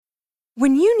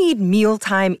When you need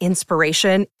mealtime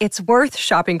inspiration, it's worth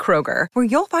shopping Kroger, where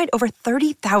you'll find over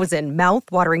 30,000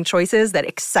 mouth-watering choices that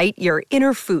excite your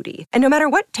inner foodie. And no matter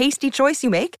what tasty choice you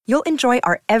make, you'll enjoy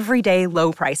our everyday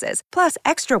low prices, plus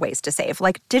extra ways to save,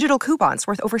 like digital coupons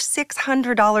worth over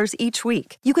 $600 each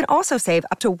week. You can also save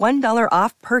up to $1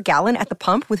 off per gallon at the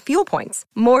pump with fuel points.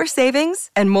 More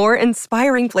savings and more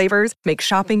inspiring flavors make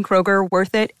shopping Kroger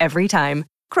worth it every time.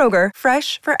 Kroger,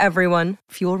 fresh for everyone.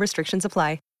 Fuel restrictions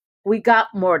apply. We got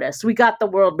Mortis. We got the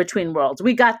World Between Worlds.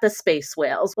 We got the space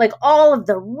whales. Like all of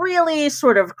the really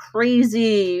sort of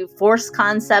crazy Force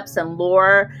concepts and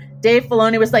lore. Dave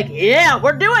Filoni was like, yeah,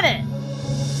 we're doing it.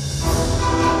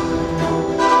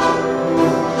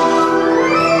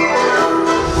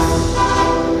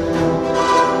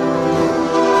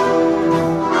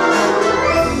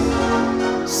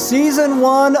 Season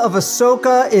 1 of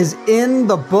Ahsoka is in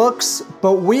the books,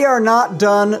 but we are not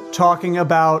done talking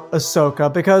about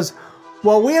Ahsoka because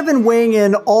while we have been weighing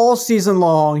in all season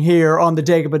long here on the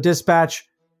Dagobah Dispatch,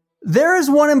 there is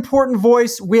one important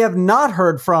voice we have not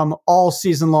heard from all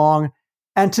season long,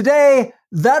 and today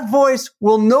that voice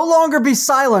will no longer be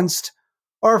silenced.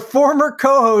 Our former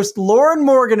co-host Lauren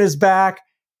Morgan is back,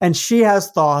 and she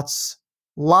has thoughts,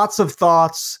 lots of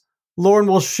thoughts. Lauren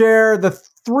will share the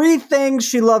 3 things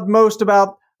she loved most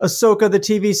about Ahsoka, the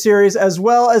TV series, as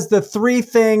well as the 3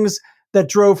 things that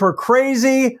drove her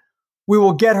crazy. We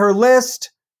will get her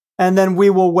list, and then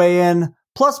we will weigh in,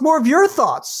 plus more of your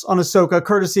thoughts on Ahsoka,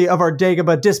 courtesy of our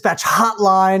Dagobah Dispatch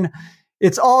hotline.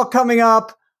 It's all coming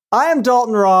up. I am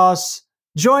Dalton Ross,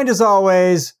 joined as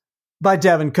always by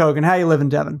Devin Kogan. How you living,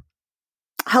 Devin?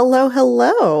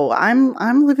 Hello.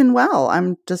 I'm living well.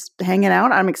 I'm just hanging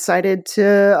out. I'm excited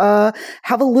to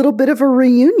have a little bit of a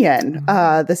reunion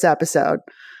this episode.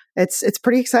 It's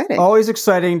pretty exciting. Always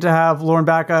exciting to have Lauren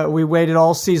back. We waited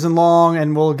all season long,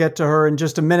 and we'll get to her in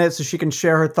just a minute so she can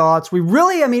share her thoughts. We've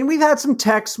had some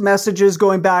text messages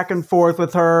going back and forth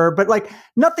with her, but like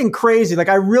nothing crazy. Like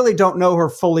I really don't know her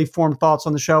fully formed thoughts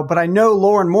on the show, but I know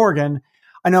Lauren Morgan.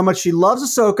 I know how much she loves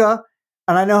Ahsoka.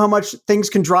 And I know how much things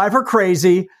can drive her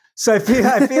crazy. So I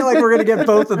feel like we're going to get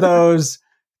both of those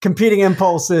competing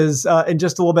impulses in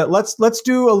just a little bit. Let's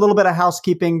do a little bit of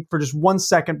housekeeping for just 1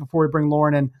 second before we bring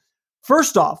Lauren in.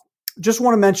 First off, just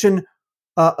want to mention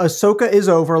Ahsoka is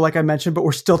over, like I mentioned, but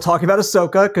we're still talking about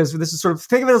Ahsoka because this is sort of,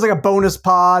 think of it as like a bonus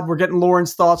pod. We're getting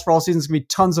Lauren's thoughts for all seasons. It's going to be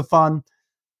tons of fun.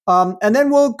 And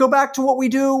then we'll go back to what we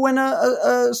do when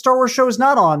a Star Wars show is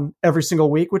not on every single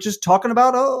week, which is talking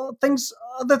about other things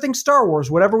Star Wars,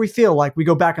 whatever we feel like. We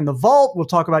go back in the vault. We'll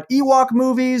talk about Ewok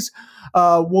movies.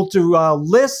 We'll do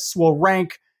lists. We'll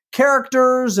rank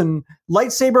characters and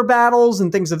lightsaber battles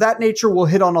and things of that nature. We'll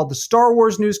hit on all the Star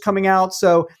Wars news coming out.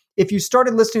 So if you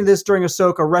started listening to this during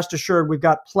Ahsoka, rest assured we've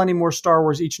got plenty more Star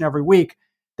Wars each and every week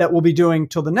that we'll be doing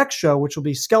till the next show, which will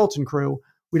be Skeleton Crew.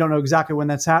 We don't know exactly when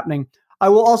that's happening. I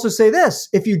will also say this,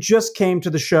 if you just came to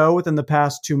the show within the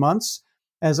past 2 months,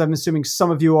 as I'm assuming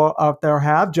some of you out there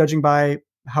have, judging by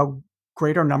how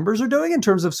great our numbers are doing in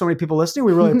terms of so many people listening,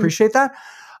 we really appreciate that.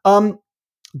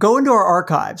 Go into our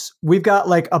archives. We've got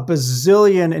like a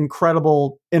bazillion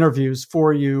incredible interviews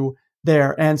for you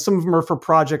there. And some of them are for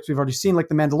projects we've already seen, like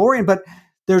The Mandalorian, but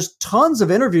there's tons of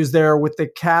interviews there with the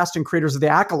cast and creators of The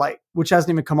Acolyte, which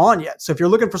hasn't even come on yet. So if you're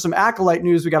looking for some Acolyte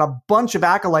news, we got a bunch of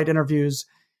Acolyte interviews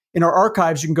in our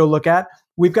archives you can go look at.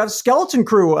 We've got a Skeleton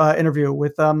Crew interview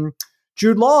with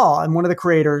Jude Law and one of the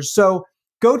creators. So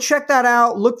go check that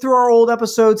out. Look through our old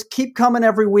episodes. Keep coming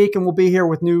every week, and we'll be here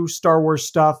with new Star Wars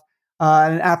stuff.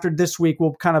 And after this week,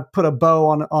 we'll kind of put a bow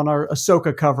on our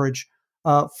Ahsoka coverage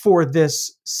for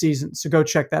this season. So go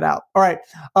check that out. All right.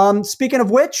 Speaking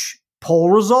of which,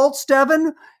 poll results,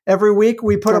 Devin. Every week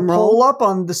we put a poll up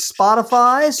on the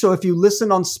Spotify. So if you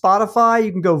listen on Spotify,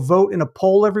 you can go vote in a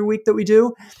poll every week that we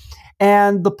do.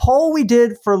 And the poll we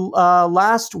did for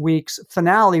last week's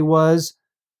finale was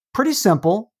pretty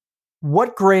simple.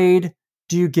 What grade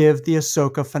do you give the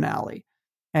Ahsoka finale?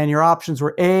 And your options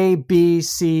were A, B,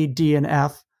 C, D, and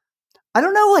F. I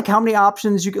don't know like how many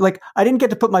options you could, like, I didn't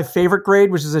get to put my favorite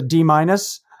grade, which is a D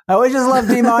minus. I always just love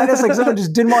D minus. Like someone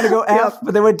just didn't want to go F,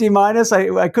 but they went D minus.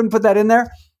 I couldn't put that in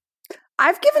there.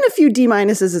 I've given a few D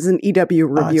minuses as an EW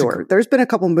reviewer. There's been a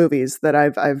couple movies that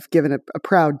I've given a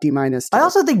proud D minus to. I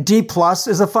also think D plus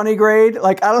is a funny grade.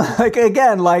 Like I don't like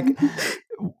again like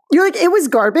you're like it was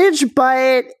garbage,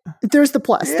 but there's the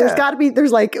plus. Yeah. There's got to be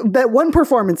there's like that one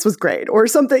performance was great or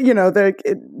something. You know the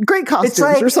great costumes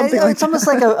like, or something. Like it's almost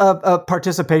like a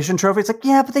participation trophy. It's like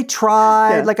yeah, but they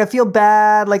tried. Yeah. Like I feel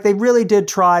bad. Like they really did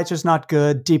try. It's just not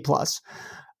good. D plus.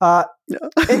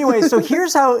 Anyway, so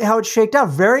here's how it shaked out.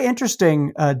 Very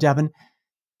interesting, Devin.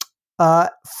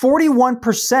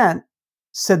 41%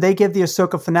 said they give the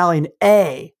Ahsoka finale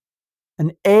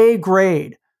an A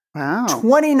grade. Wow.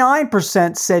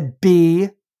 29% said B,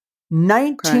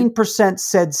 19%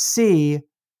 said C,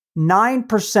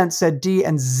 9% said D,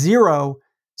 and 0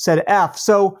 said F.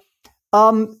 So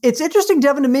it's interesting,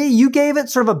 Devin, to me. You gave it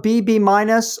sort of a B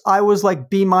minus. I was like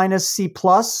B minus, C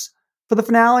plus for the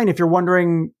finale. And if you're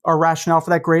wondering our rationale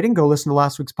for that grading, go listen to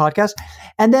last week's podcast.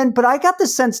 But I got the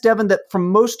sense, Devin, that from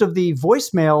most of the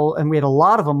voicemail, and we had a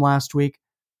lot of them last week,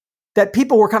 that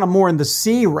people were kind of more in the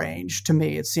C range to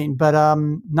me, it seemed, but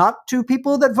not to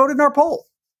people that voted in our poll.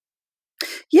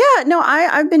 Yeah, no,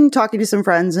 I've been talking to some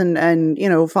friends and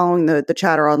following the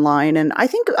chatter online, and I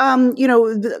think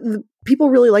the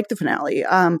people really liked the finale.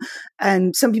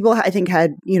 And some people I think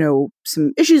had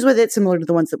some issues with it, similar to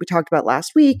the ones that we talked about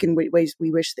last week, and ways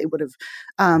we wish they would have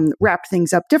wrapped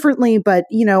things up differently. But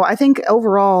I think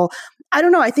overall, I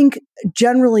don't know. I think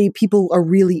generally people are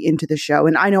really into the show.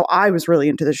 And I know I was really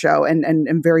into the show and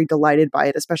am very delighted by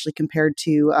it, especially compared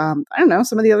to,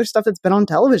 some of the other stuff that's been on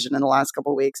television in the last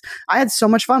couple of weeks. I had so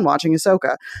much fun watching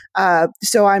Ahsoka.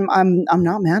 So I'm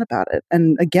not mad about it.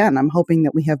 And again, I'm hoping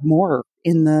that we have more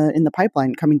in the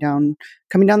pipeline coming down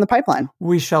the pipeline.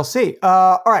 We shall see.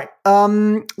 All right.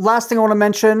 Last thing I want to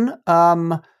mention,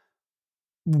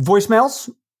 voicemails.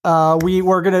 We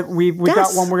got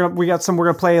one. We got some. We're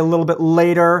gonna play a little bit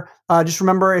later. Just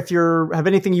remember, if you have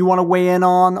anything you want to weigh in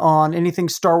on anything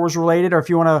Star Wars related, or if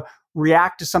you want to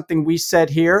react to something we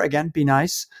said here, again, be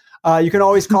nice. You can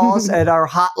always call us at our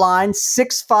hotline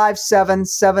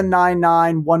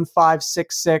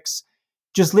 657-799-1566.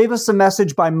 Just leave us a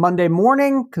message by Monday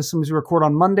morning, because sometimes we record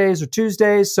on Mondays or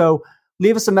Tuesdays. So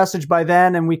leave us a message by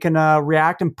then, and we can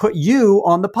react and put you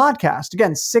on the podcast.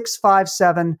 Again,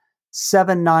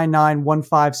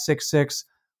 657-799-1566.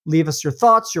 Leave us your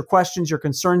thoughts, your questions, your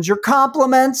concerns, your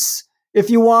compliments, if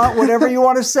you want, whatever you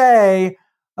want to say.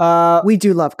 We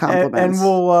do love compliments. And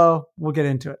we'll get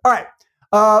into it. All right.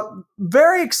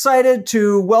 Very excited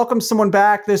to welcome someone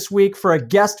back this week for a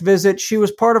guest visit. She was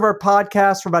part of our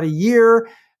podcast for about a year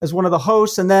as one of the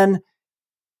hosts. And then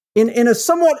in a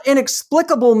somewhat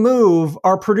inexplicable move,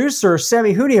 our producer,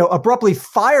 Sammy Junio, abruptly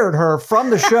fired her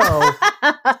from the show,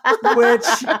 which,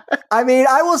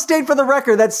 I will state for the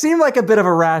record, that seemed like a bit of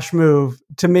a rash move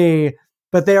to me,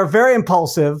 but they are very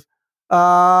impulsive.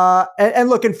 And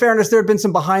look, in fairness, there had been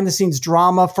some behind the scenes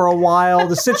drama for a while.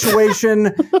 The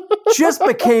situation just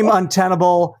became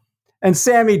untenable, and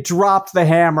Sammy dropped the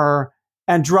hammer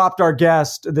and dropped our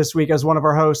guest this week as one of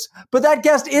our hosts. But that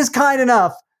guest is kind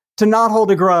enough to not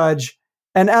hold a grudge.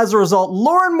 And as a result,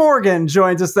 Lauren Morgan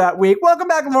joins us that week. Welcome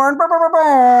back, Lauren.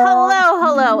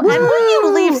 Hello. Woo! And will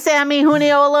you leave Sammy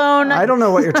Junio alone? I don't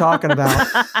know what you're talking about.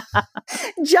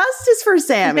 Justice for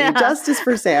Sammy. Yeah. Justice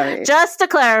for Sammy. Just to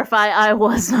clarify, I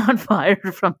was not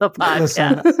fired from the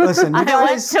podcast. Listen, you guys, I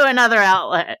went to another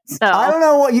outlet. So I don't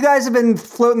know what you guys have been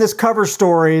floating this cover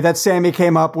story that Sammy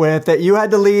came up with, that you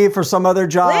had to leave for some other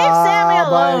job. Leave Sammy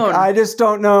alone. I just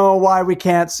don't know why we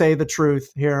can't say the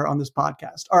truth here on this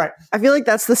podcast. All right. I feel like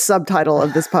that's the subtitle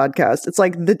of this podcast. It's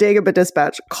like the Dagobah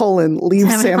Dispatch,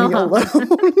 leave Sammy alone.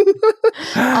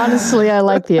 Honestly, I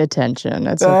like the attention.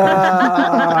 That's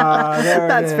okay.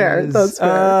 That's fair. That's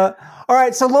fair. All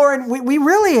right. So Lauren, we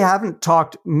really haven't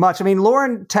talked much.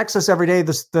 Lauren texts us every day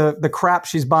the crap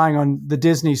she's buying on the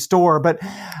Disney store, but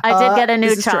I did get a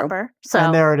new chopper. So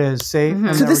and there it is. See?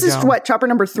 Mm-hmm. So this is what, chopper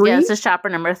number 3? Yeah, this is chopper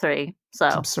number 3. So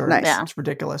it's absurd. Nice. Yeah. It's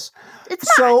ridiculous. It's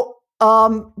so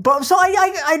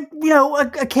I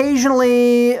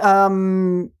occasionally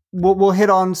we'll hit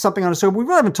on something on it. So we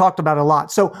really haven't talked about it a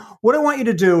lot. So what I want you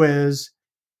to do is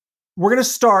we're going to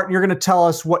start and you're going to tell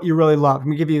us what you really love. I'm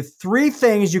going to give you 3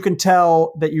 things you can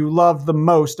tell that you love the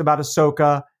most about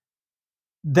Ahsoka.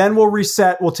 Then we'll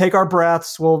reset. We'll take our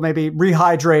breaths. We'll maybe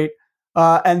rehydrate.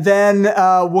 And then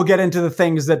we'll get into the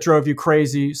things that drove you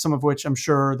crazy, some of which I'm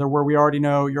sure they're where we already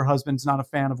know your husband's not a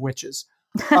fan of witches.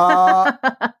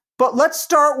 But let's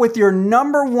start with your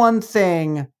number one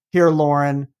thing here,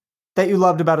 Lauren, that you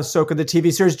loved about Ahsoka, the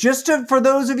TV series. For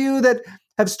those of you that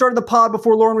have started the pod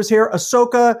before Lauren was here,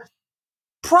 Ahsoka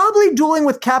probably dueling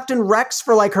with Captain Rex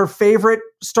for like her favorite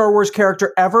Star Wars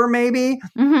character ever, maybe.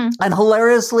 Mm-hmm. And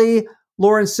hilariously,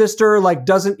 Lauren's sister like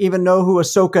doesn't even know who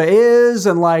Ahsoka is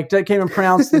and like can't even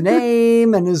pronounce the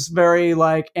name and is very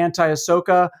like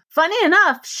anti-Ahsoka. funny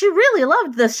enough, she really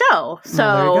loved the show.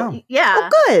 So, yeah. Oh,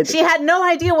 good. She had no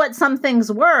idea what some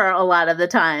things were a lot of the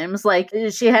times. Like,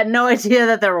 she had no idea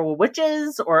that there were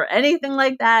witches or anything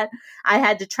like that. I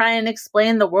had to try and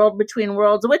explain the world between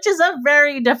worlds, which is a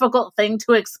very difficult thing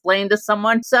to explain to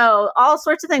someone. So, all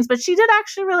sorts of things. But she did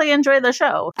actually really enjoy the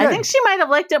show. Good. I think she might have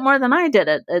liked it more than I did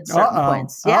at certain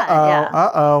points. Yeah.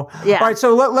 All right,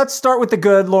 so let's start with the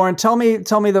good. Lauren, tell me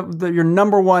your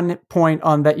number one point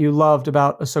on that you loved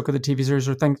about Ahsoka the TV series,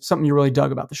 or something you really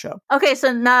dug about the show. Okay,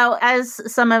 so now, as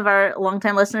some of our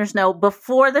longtime listeners know,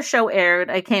 before the show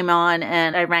aired, I came on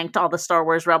and I ranked all the Star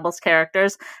Wars Rebels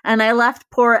characters, and I left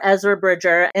poor Ezra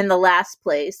Bridger in the last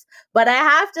place. But I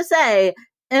have to say,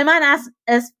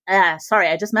 sorry,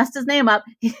 I just messed his name up.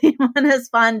 Iman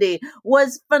Esfandi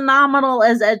was phenomenal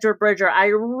as Ezra Bridger. I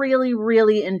really,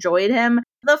 really enjoyed him.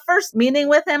 The first meeting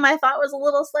with him I thought was a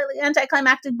little slightly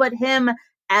anticlimactic, but him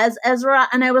as Ezra,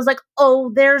 and I was like, oh,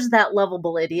 there's that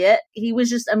lovable idiot. He was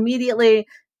just immediately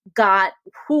got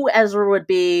who Ezra would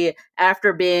be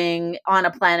after being on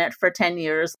a planet for 10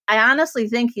 years. I honestly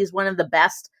think he's one of the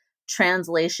best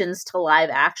translations to live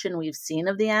action we've seen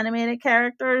of the animated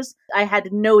characters. I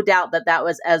had no doubt that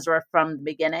was Ezra from the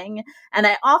beginning. And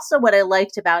I also, what I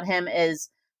liked about him is,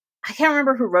 I can't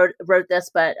remember who wrote this,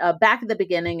 but back at the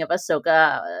beginning of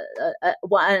Ahsoka,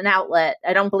 an outlet,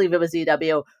 I don't believe it was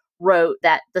EW, wrote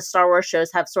that the Star Wars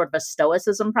shows have sort of a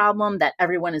stoicism problem, that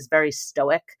everyone is very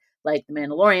stoic, like The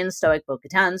Mandalorian stoic,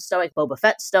 Bo-Katan stoic, Boba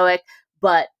Fett stoic.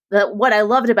 But what I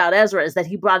loved about Ezra is that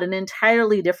he brought an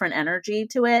entirely different energy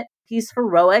to it. He's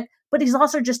heroic, but he's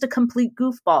also just a complete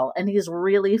goofball, and he's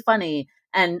really funny.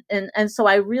 And so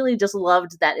I really just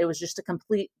loved that it was just a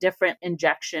complete different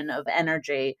injection of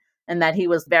energy, and that he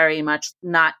was very much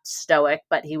not stoic,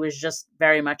 but he was just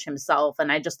very much himself.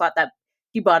 And I just thought that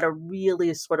he brought a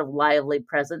really sort of lively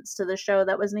presence to the show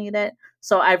that was needed.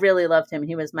 So I really loved him.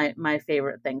 He was my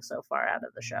favorite thing so far out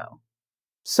of the show.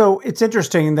 So it's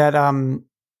interesting that,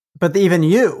 but even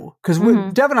you, because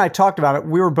Dev and I talked about it,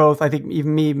 we were both, I think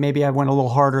even me, maybe I went a little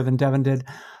harder than Devin did,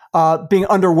 being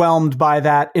underwhelmed by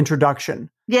that introduction.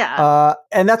 Yeah.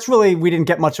 And that's really, we didn't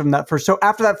get much of that first. So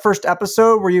after that first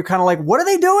episode, were you kind of like, what are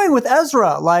they doing with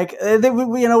Ezra? Like,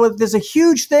 there's a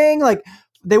huge thing, like,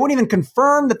 they wouldn't even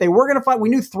confirm that they were going to find. We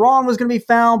knew Thrawn was going to be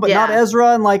found, but not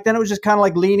Ezra. And like, then it was just kind of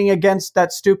like leaning against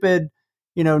that stupid,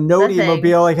 Noti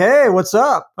mobile. Like, hey, what's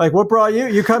up? Like, what brought you?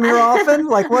 You come here often?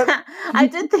 Like, what? I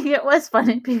did think it was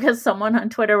funny because someone on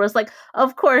Twitter was like,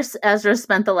 of course, Ezra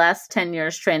spent the last 10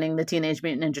 years training the Teenage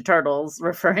Mutant Ninja Turtles,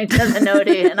 referring to the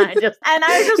Noti. And I just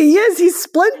he's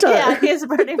Splinter. Yeah, he's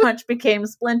pretty much became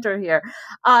Splinter here.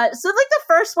 So like the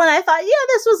first one, I thought,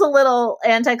 this was a little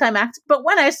anticlimactic, but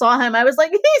when I saw him, I was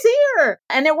like, he's here.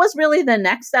 And it was really the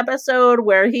next episode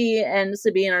where he and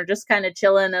Sabine are just kind of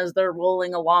chilling as they're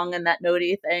rolling along in that Noti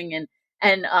thing.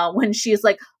 And when she's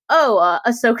like,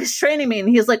 Ahsoka's training me. And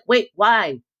he's like, wait,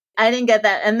 why? I didn't get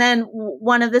that. And then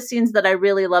one of the scenes that I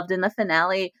really loved in the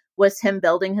finale was him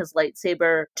building his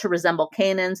lightsaber to resemble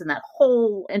Kanan's, and that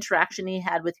whole interaction he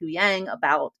had with Hu Yang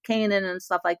about Kanan and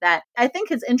stuff like that. I think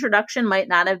his introduction might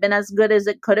not have been as good as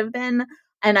it could have been.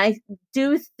 And I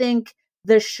do think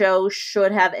the show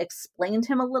should have explained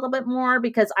him a little bit more,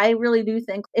 because I really do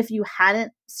think if you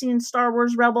hadn't seen Star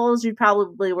Wars Rebels, you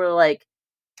probably were like,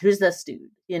 who's this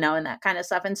dude? And that kind of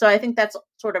stuff. And so I think that's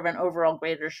sort of an overall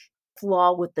greater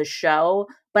flaw with the show.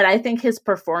 But I think his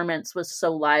performance was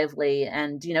so lively,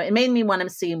 and, it made me want to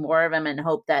see more of him and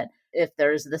hope that if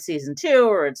there's the season 2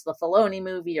 or it's the Filoni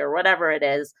movie or whatever it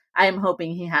is, I'm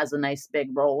hoping he has a nice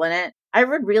big role in it. I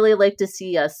would really like to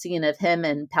see a scene of him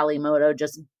and Pelimoto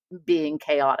just being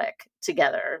chaotic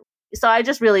together. So I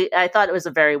thought it was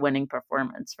a very winning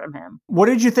performance from him. What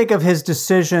did you think of his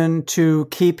decision to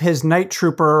keep his Night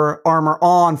Trooper armor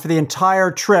on for the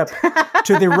entire trip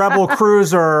to the Rebel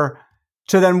cruiser,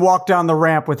 to then walk down the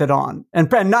ramp with it on and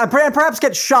perhaps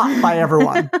get shot by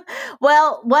everyone?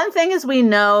 Well, one thing is, we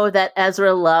know that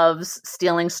Ezra loves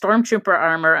stealing Stormtrooper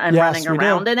armor and running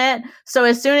around in it. So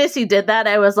as soon as he did that,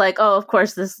 I was like, oh, of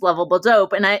course, this is lovable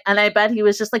dope. And I bet he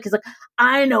was just like, he's like,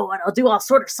 I know what I'll do. I'll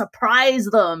sort of surprise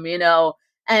them,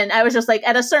 And I was just like,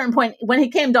 at a certain point, when he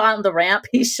came down the ramp,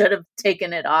 he should have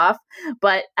taken it off.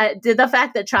 But the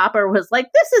fact that Chopper was like,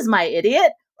 this is my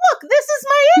idiot. Look, this is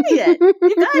my idiot.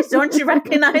 You guys, don't you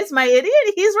recognize my idiot?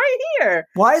 He's right here.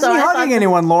 Why is he hugging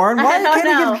anyone, Lauren? Why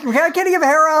can't he give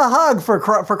Hera a hug for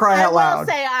crying out loud? I will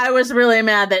say, I was really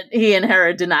mad that he and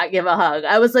Hera did not give a hug.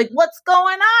 I was like, what's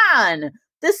going on?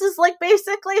 This is like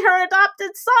basically her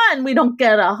adopted son. We don't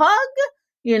get a hug.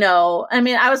 I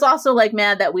mean, I was also like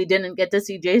mad that we didn't get to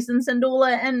see Jason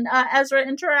Syndulla and Ezra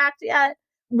interact yet.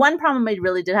 one problem I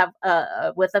really did have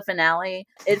with the finale.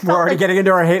 We're already getting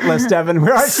into our hate list, Devin.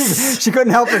 She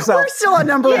couldn't help herself. We're still on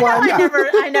number one.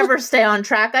 I never stay on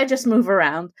track. I just move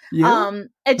around.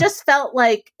 It just felt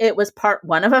like it was part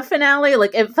one of a finale.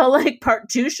 Like it felt like part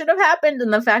two should have happened,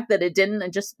 and the fact that it didn't,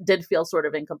 it just did feel sort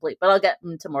of incomplete. But I'll get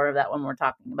into more of that when we're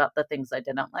talking about the things I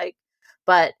didn't like.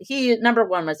 But number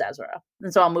one was Ezra.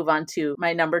 And so I'll move on to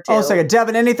my number two. Oh, a second.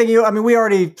 Devin, anything we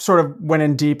already sort of went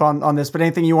in deep on this, but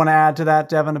anything you want to add to that,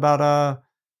 Devin, about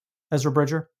Ezra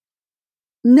Bridger?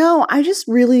 No, I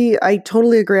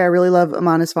totally agree. I really love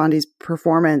Amon Esfandi's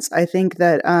performance. I think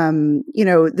that,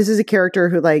 this is a character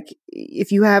who, like,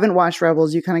 if you haven't watched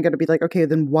Rebels, you kind of got to be like, okay,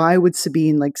 then why would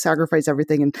Sabine like sacrifice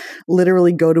everything and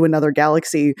literally go to another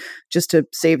galaxy just to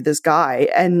save this guy?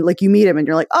 And like you meet him and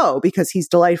you're like, oh, because he's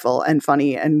delightful and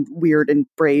funny and weird and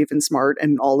brave and smart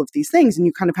and all of these things. And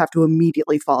you kind of have to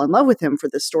immediately fall in love with him for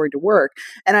this story to work.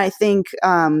 And I think,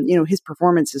 his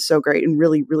performance is so great and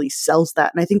really, really sells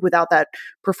that. And I think without that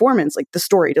performance, like the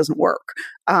story doesn't work.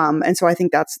 And so I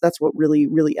think that's what really,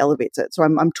 really elevates it. So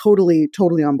I'm totally,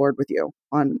 totally on board with you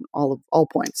on all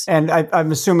points. And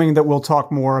I'm assuming that we'll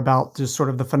talk more about just sort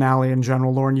of the finale in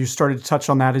general. Lauren, you started to touch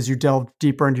on that as you delved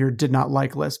deeper into your did not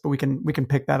like list, but we can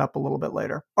pick that up a little bit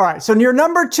later. All right. So your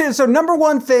number two. So number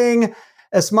one thing,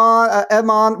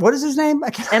 Amon, what is his name?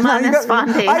 Amon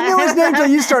Esfandi. I knew his name until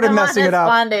you started messing it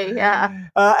up. Esfandi, yeah.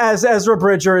 As Ezra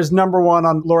Bridger is number one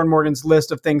on Lauren Morgan's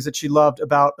list of things that she loved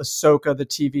about Ahsoka, the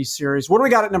TV series. What do we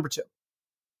got at number two?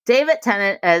 David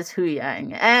Tennant as Hu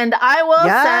Yang. And I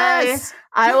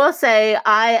will say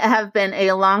I have been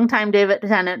a longtime David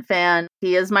Tennant fan.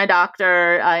 He is my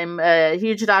doctor. I'm a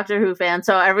huge Doctor Who fan.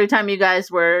 So every time you guys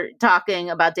were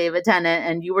talking about David Tennant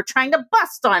and you were trying to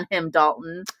bust on him,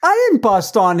 Dalton. I didn't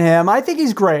bust on him. I think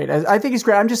he's great.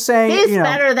 I'm just saying he's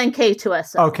better than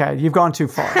K2SO. Okay, you've gone too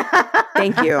far.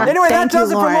 Thank you. Anyway, that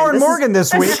does it for Lauren Morgan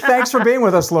this week. Thanks for being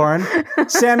with us, Lauren.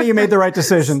 Sammy, you made the right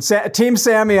decision. Team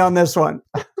Sammy on this one.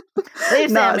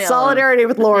 Solidarity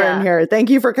with Lauren here. Thank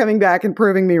you for coming back and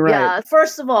proving me right. Yeah.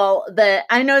 First of all,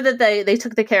 I know that they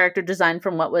took the character design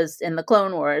from what was in the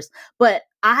Clone Wars, but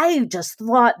I just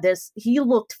thought he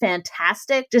looked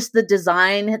fantastic. Just the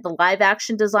design, the live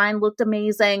action design looked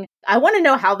amazing. I want to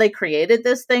know how they created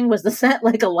this thing. Was the set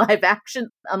like a live action?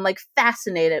 I'm like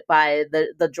fascinated by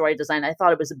the droid design. I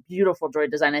thought it was a beautiful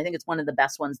droid design. I think it's one of the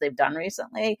best ones they've done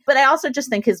recently. But I also just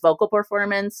think his vocal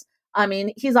performance, I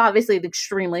mean, he's obviously an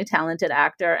extremely talented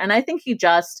actor. And I think he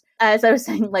just, as I was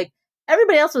saying, like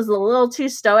everybody else was a little too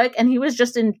stoic and he was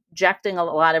just injecting a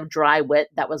lot of dry wit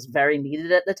that was very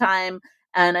needed at the time.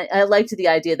 And I liked the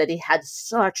idea that he had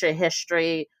such a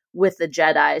history with the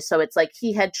Jedi. So it's like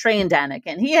he had trained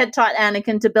Anakin. He had taught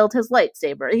Anakin to build his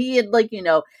lightsaber. He had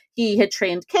he had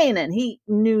trained Kanan. He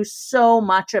knew so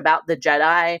much about the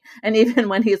Jedi. And even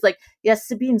when he's like, yes,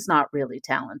 Sabine's not really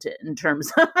talented in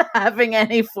terms of having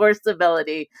any force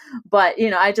ability. But,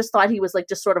 I just thought he was like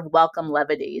just sort of welcome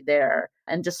levity there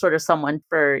and just sort of someone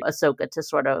for Ahsoka to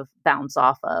sort of bounce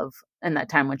off of in that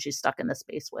time when she's stuck in the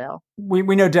space whale. We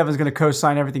know Devin's going to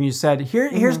co-sign everything you said.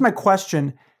 Here's my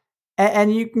question.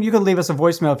 And you can leave us a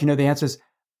voicemail if you know the answers.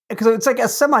 Because it's like a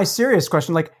semi-serious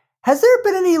question. Like, has there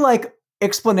been any like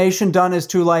explanation done as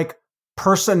to like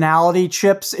personality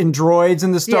chips in droids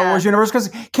in the Star Wars universe? Because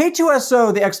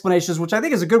K2SO, the explanations, which I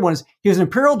think is a good one, is he was an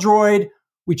Imperial droid.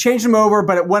 We changed him over,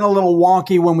 but it went a little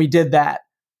wonky when we did that.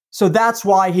 So that's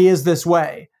why he is this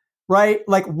way, right?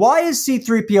 Like, why is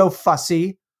C-3PO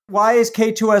fussy? Why is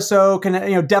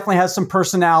K2SO definitely has some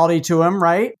personality to him,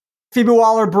 right? Phoebe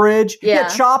Waller-Bridge. Yeah,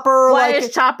 Chopper. Why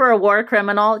is Chopper a war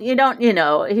criminal?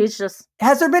 He's just...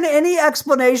 Has there been any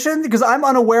explanation? Because I'm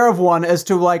unaware of one as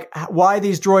to like why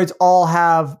these droids all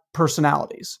have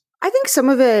personalities. I think some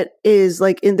of it is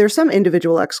like, there's some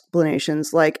individual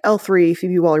explanations, like L3,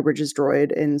 Phoebe Waller-Bridge's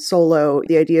droid in Solo.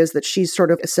 The idea is that she's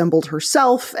sort of assembled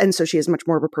herself, and so she has much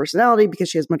more of a personality because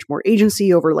she has much more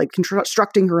agency over like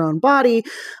constructing her own body.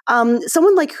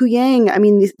 Someone like Hu Yang, I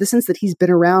mean, the sense that he's been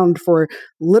around for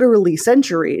literally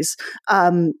centuries,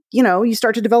 you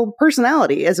start to develop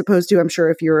personality as opposed to, I'm sure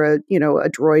if you're a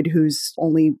droid who's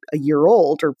only a year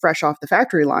old or fresh off the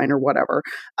factory line or whatever.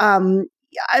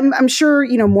 I'm sure,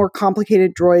 more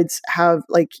complicated droids have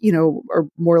are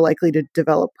more likely to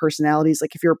develop personalities.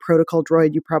 Like if you're a protocol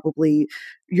droid,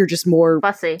 you're just more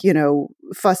fussy,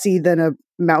 fussy than a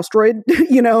mouse droid,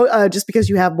 just because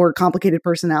you have more complicated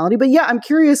personality. But yeah, I'm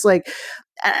curious, and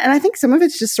I think some of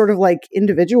it's just sort of like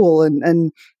individual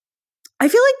and I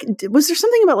feel like, was there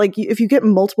something about like if you get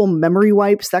multiple memory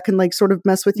wipes that can like sort of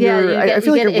mess with your? I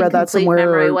feel like I read that somewhere.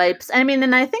 Memory wipes. I mean,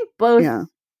 and I think both. Yeah.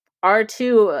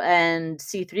 R2 and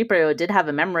C-3PO did have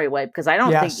a memory wipe, because I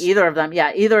don't think either of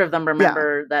them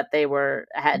remember that they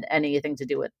had anything to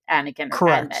do with Anakin or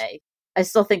Padme. I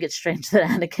still think it's strange that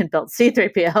Anakin built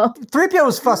C-3PO. 3PO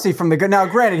was fussy from the good. Now,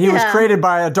 granted, he was created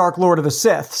by a Dark Lord of the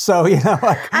Sith, so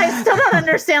I still don't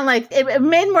understand. Like, it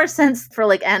made more sense for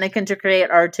like Anakin to create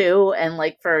R2 and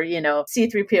like for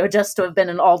C-3PO just to have been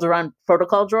an Alderaan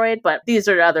protocol droid. But these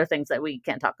are other things that we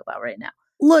can't talk about right now.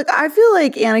 Look, I feel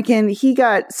like Anakin, he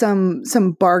got some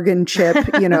bargain chip,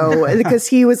 because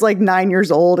he was like 9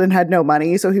 years old and had no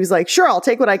money. So he was like, sure, I'll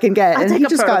take what I can get. And he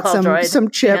just got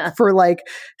some chip for like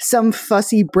some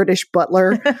fussy British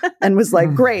butler and was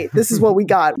like, great, this is what we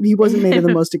got. He wasn't made of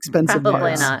the most expensive Probably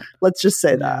parts. not. Let's just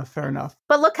say that. Yeah, fair enough.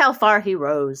 But look how far he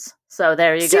rose. So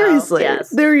there you go. Seriously,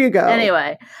 there you go.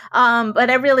 Anyway, but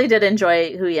I really did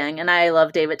enjoy Hu Yang, and I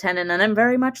love David Tennant, and I'm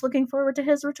very much looking forward to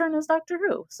his return as Doctor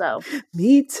Who. So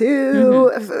me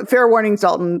too. Fair warning,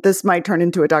 Dalton. This might turn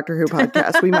into a Doctor Who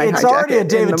podcast. We might. It's already a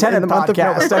David Tennant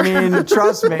podcast. I mean,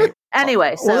 trust me.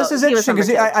 Anyway, so this is interesting because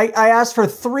I asked for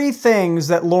 3 things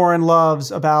that Lauren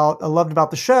loved about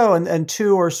the show, and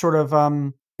 2 are sort of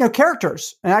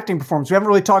characters and acting performance. We haven't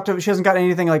really talked about. She hasn't got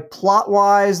anything like plot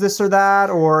wise, this or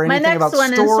that, or anything about story.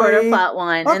 My next one is sort of plot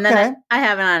line, and then I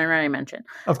have an honorary mention.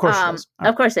 Of course,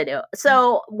 of course I do.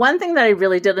 So one thing that I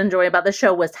really did enjoy about the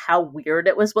show was how weird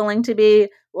it was willing to be.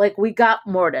 Like, we got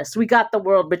Mortis, we got the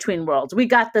world between worlds, we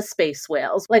got the space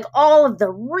whales, like all of the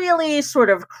really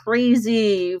sort of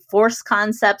crazy Force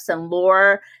concepts and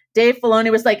lore. Dave Filoni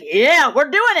was like, yeah, we're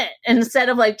doing it. Instead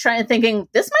of like thinking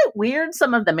this might weird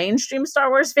some of the mainstream Star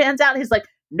Wars fans out, he's like,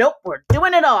 nope, we're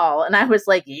doing it all. And I was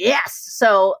like, yes.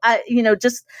 So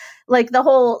just like the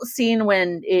whole scene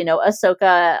when,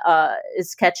 Ahsoka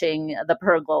is catching the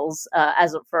Purgles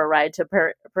for a ride to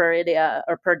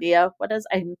Peridea. What is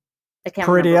I can't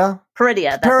remember.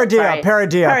 Peridea.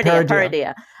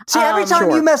 See, every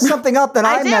time you mess something up, then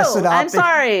I mess it up. I'm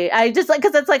sorry. I just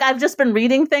because it's like I've just been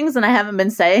reading things and I haven't been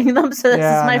saying them. So this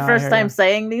is my first time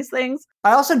saying these things.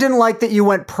 I also didn't like that you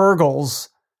went Purgles.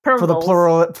 For the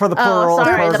plural. Oh,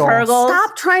 sorry, the Purgles.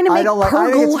 Stop trying to make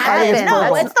Purgles happen.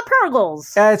 No, it's the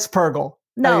Purgles. It's Purgle.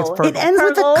 No, it ends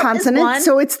with a consonant,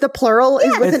 so it's the plural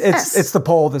is with an S. It's the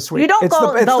poll this week. You don't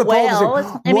go the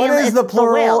whale. What is the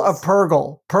plural of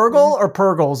Purgle? Purgle or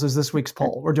Purgles is this week's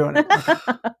poll. We're doing it.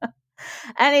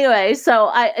 Anyway, so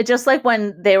I just like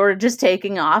when they were just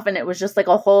taking off, and it was just like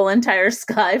a whole entire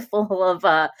sky full of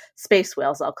space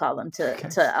whales. I'll call them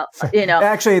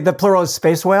Actually, the plural is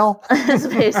space whale.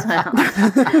 Space whale.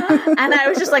 And I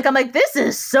was just like, I'm like, this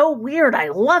is so weird. I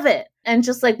love it. And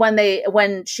just like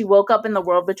when she woke up in the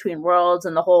world between worlds,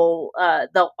 and the whole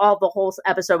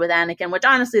episode with Anakin, which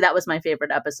honestly that was my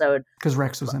favorite episode because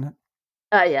Rex was in it.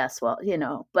 Yes, well,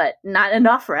 but not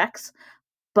enough Rex.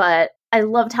 But I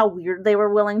loved how weird they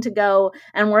were willing to go,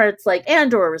 and where it's like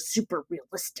Andor is super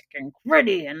realistic and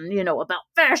gritty, and about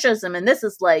fascism, and this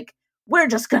is like we're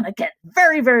just gonna get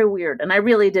very, very weird. And I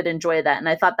really did enjoy that, and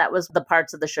I thought that was the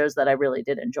parts of the shows that I really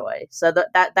did enjoy. So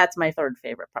that's my third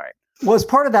favorite part. Well, as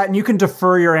part of that, and you can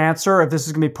defer your answer if this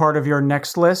is going to be part of your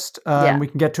next list. We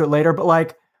can get to it later. But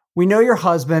like, we know your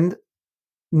husband,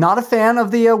 not a fan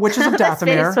of the Witches of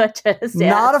Dathomir. Space witches,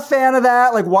 yeah. Not a fan of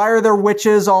that. Like, why are there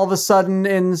witches all of a sudden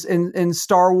in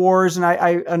Star Wars? And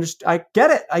I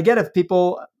get it. I get it. If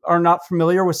people are not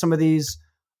familiar with some of these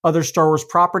other Star Wars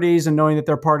properties and knowing that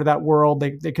they're part of that world,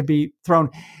 they could be thrown.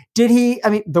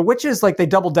 The witches, like, they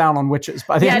doubled down on witches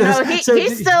by the end of this.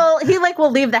 He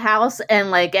will leave the house,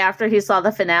 and like after he saw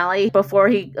the finale, before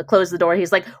he closed the door,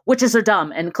 he's like, witches are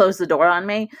dumb, and closed the door on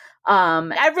me.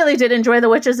 I really did enjoy the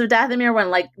Witches of Dathomir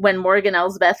when Morgan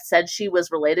Elsbeth said she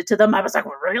was related to them. I was like,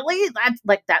 really?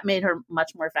 That made her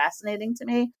much more fascinating to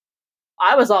me.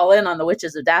 I was all in on the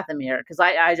Witches of Dathomir because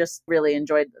I just really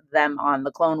enjoyed them on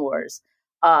the Clone Wars.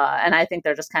 And I think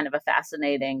they're just kind of a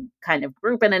fascinating kind of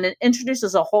group. And it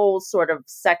introduces a whole sort of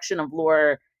section of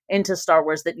lore into Star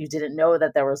Wars that you didn't know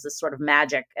that there was this sort of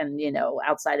magic and,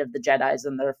 outside of the Jedis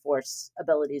and their Force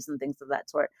abilities and things of that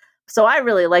sort. So I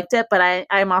really liked it, but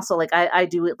I'm also like, I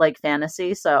do like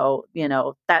fantasy. So,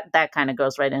 that kind of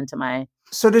goes right into my.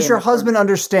 So does your husband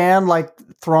understand like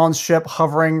Thrawn's ship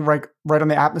hovering right on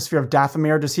the atmosphere of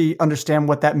Dathomir? Does he understand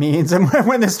what that means? And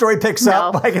when the story picks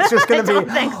up, like it's just going to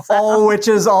be all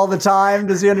witches all the time.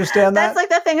 Does he understand that? That's like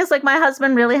the thing is like my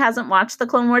husband really hasn't watched the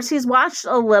Clone Wars. He's watched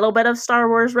a little bit of Star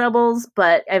Wars Rebels,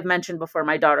 but I've mentioned before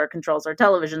my daughter controls our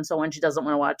television. So when she doesn't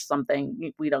want to watch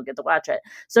something, we don't get to watch it.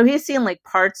 So he's seen like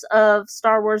parts of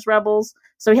Star Wars Rebels.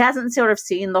 So he hasn't sort of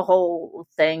seen the whole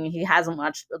thing. He hasn't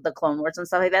watched the Clone Wars and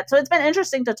stuff like that. So it's been interesting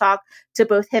interesting to talk to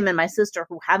both him and my sister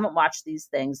who haven't watched these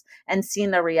things and seen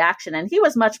their reaction. And he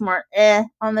was much more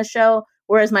on the show,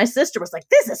 whereas my sister was like,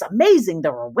 this is amazing.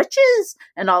 There were witches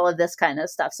and all of this kind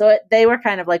of stuff. So they were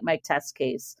kind of like my test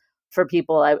case for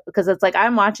people, because it's like,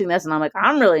 I'm watching this and I'm like,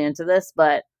 I'm really into this,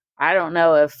 but I don't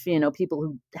know if, people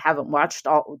who haven't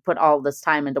put all this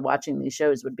time into watching these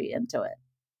shows would be into it.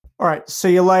 All right. So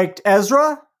you liked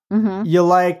Ezra, you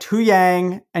liked Hu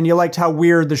Yang, and you liked how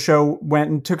weird the show went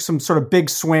and took some sort of big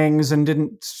swings and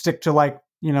didn't stick to like,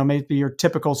 maybe your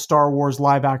typical Star Wars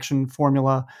live action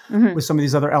formula with some of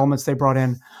these other elements they brought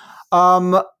in.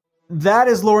 That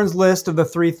is Lauren's list of the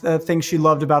 3 things she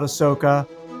loved about Ahsoka.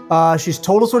 She's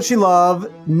told us what she loved.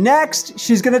 Next,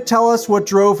 she's going to tell us what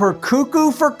drove her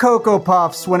cuckoo for Cocoa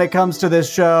Puffs when it comes to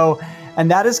this show. And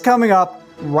that is coming up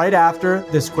right after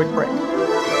this quick break.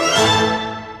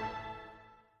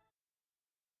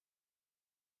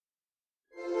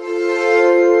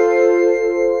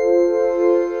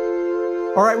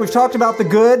 All right, we've talked about the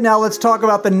good. Now let's talk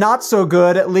about the not so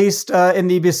good, at least in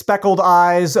the bespectacled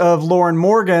eyes of Lauren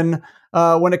Morgan.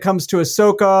 When it comes to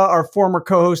Ahsoka, our former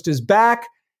co-host is back.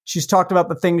 She's talked about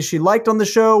the things she liked on the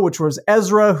show, which was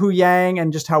Ezra, Hu Yang,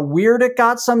 and just how weird it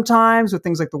got sometimes with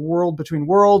things like the world between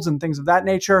worlds and things of that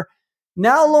nature.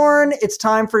 Now, Lauren, it's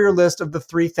time for your list of the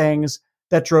 3 things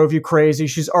that drove you crazy.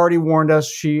 She's already warned us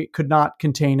she could not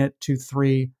contain it to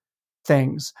 3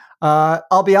 things.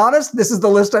 I'll be honest, this is the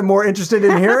list I'm more interested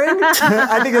in hearing.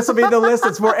 I think this will be the list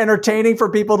that's more entertaining for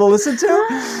people to listen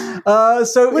to.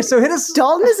 So hit us.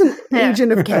 Dalton is an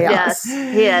agent of chaos. Yes,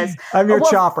 he is. I'm your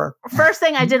chopper. First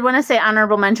thing I did want to say,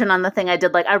 honorable mention on the thing I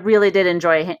did like. I really did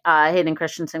enjoy Hayden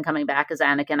Christensen coming back as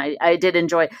Anakin. I did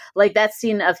enjoy like that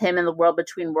scene of him in the world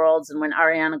between worlds and when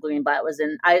Ariana Greenblatt was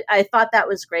in. I thought that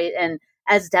was great. And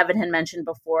as Devin had mentioned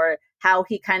before, how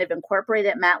he kind of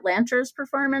incorporated Matt Lanter's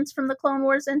performance from the Clone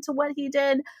Wars into what he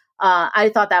did. I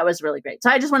thought that was really great. So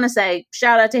I just want to say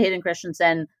shout out to Hayden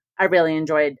Christensen. I really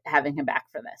enjoyed having him back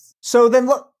for this. So then,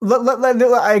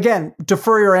 again,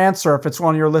 defer your answer if it's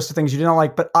on your list of things you didn't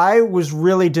like, but I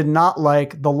did not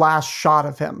like the last shot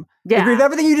of him. Yeah. I agree with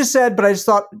everything you just said, but I just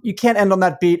thought you can't end on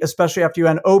that beat, especially after you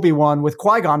end Obi-Wan with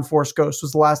Qui-Gon Force Ghost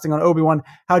was the last thing on Obi-Wan.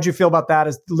 How'd you feel about that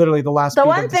as literally the last The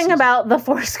one thing about the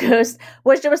Force Ghost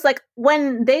was it was like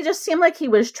when they just seemed like he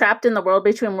was trapped in the world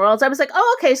between worlds, I was like,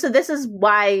 oh, okay, so this is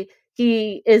why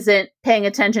he isn't paying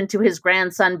attention to his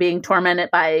grandson being tormented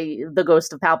by the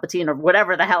ghost of Palpatine or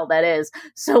whatever the hell that is.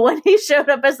 So when he showed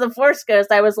up as the Force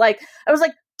Ghost, I was like,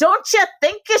 don't you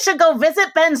think you should go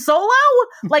visit Ben Solo?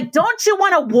 Like, don't you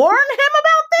want to warn him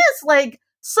about this? Like,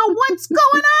 so what's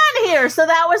going on here? So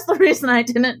that was the reason I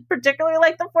didn't particularly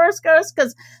like the Force Ghost,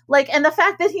 because and the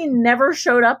fact that he never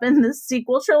showed up in the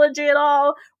sequel trilogy at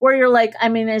all, where you're like, I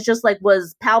mean, it's just like,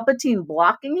 was Palpatine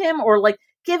blocking him or like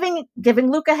giving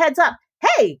Luke a heads up?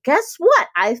 Hey, guess what?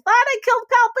 I thought I killed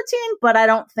Palpatine, but I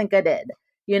don't think I did.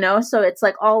 So it's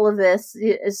like all of this.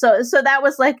 So that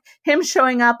was like him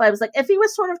showing up. I was like, if he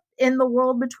was sort of in the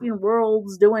world between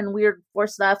worlds doing weird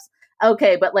Force stuff,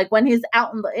 okay. But like when he's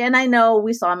out and I know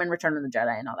we saw him in Return of the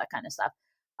Jedi and all that kind of stuff.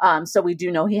 So we do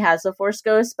know he has a Force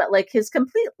Ghost, but like his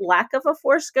complete lack of a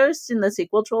Force Ghost in the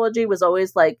sequel trilogy was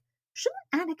always like, shouldn't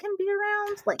Anakin be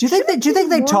around? Like, do you think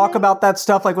they talk about that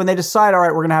stuff? Like when they decide, all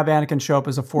right, we're going to have Anakin show up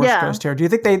as a Force Ghost here. Do you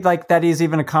think that is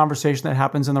even a conversation that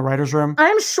happens in the writer's room?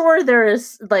 I'm sure there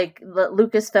is, like,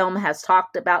 Lucasfilm has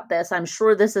talked about this. I'm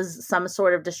sure this is some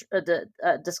sort of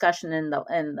discussion in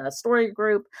the story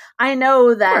group. I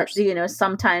know that,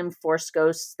 sometimes Force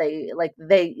Ghosts,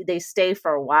 they stay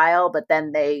for a while, but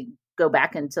then they go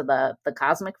back into the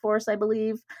Cosmic Force, I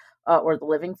believe. Or the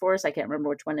Living Force. I can't remember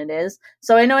which one it is.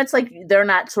 So I know it's like they're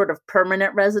not sort of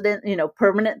permanent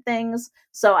permanent things.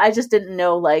 So I just didn't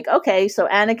know, like, okay, so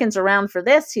Anakin's around for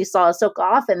this. He saw Ahsoka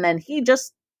off and then he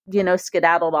just,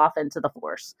 skedaddled off into the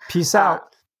Force. Peace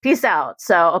out. Peace out.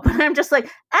 So, but I'm just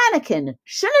like, Anakin,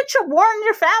 shouldn't you warn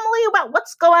your family about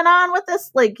what's going on with this?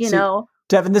 Like,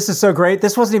 Devin, this is so great.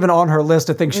 This wasn't even on her list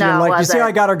of things she didn't like. You see how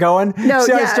I got her going? No,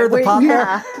 see how I stirred the pot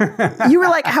there? You were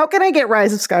like, how can I get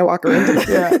Rise of Skywalker into this?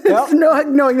 Yep.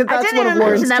 Knowing that that's one of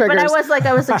Lauren's triggers. But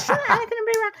I was like, shouldn't Anakin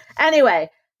be around? Anyway.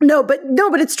 No, but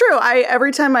it's true.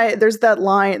 Every time there's that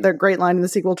line, the great line in the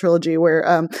sequel trilogy where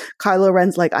Kylo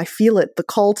Ren's like, I feel it, the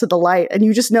call to the light. And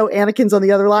you just know Anakin's on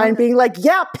the other line being like,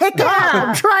 yeah, pick up.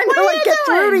 I'm trying to get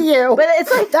through to you. But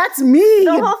it's like, that's me.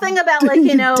 The whole thing about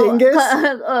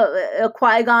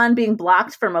Qui-Gon being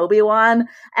blocked from Obi-Wan.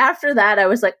 After that, I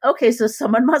was like, okay, so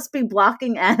someone must be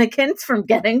blocking Anakin from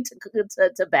getting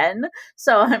to Ben.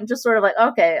 So I'm just sort of like,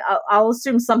 okay, I'll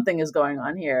assume something is going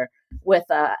on here with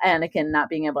Anakin not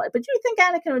being able to, but do you think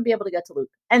Anakin would be able to get to Luke?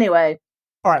 Anyway,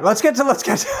 All right, let's get to.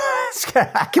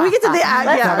 Can we get to the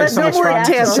let's no get more to the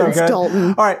tangents, So good.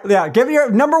 Dalton. All right, yeah. Give me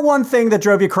your number one thing that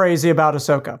drove you crazy about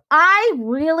Ahsoka. I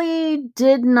really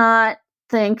did not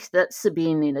think that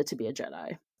Sabine needed to be a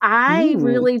Jedi. I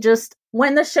really just,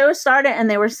 when the show started and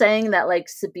they were saying that like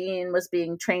Sabine was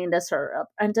being trained as her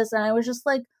apprentice, and I was just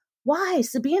like, why?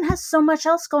 Sabine has so much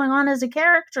else going on as a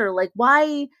character. Like,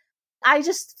 why? I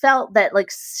just felt that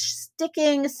like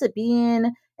sticking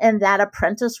Sabine in that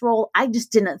apprentice role, I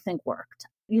just didn't think worked.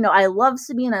 You know, I love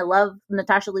Sabine. I love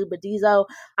Natasha Liu Bordizzo.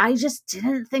 I just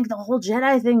didn't think the whole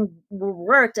Jedi thing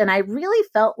worked. And I really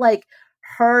felt like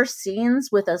her scenes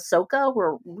with Ahsoka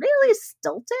were really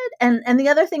stilted. And the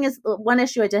other thing is, one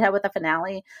issue I did have with the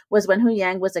finale was when Hu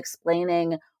Yang was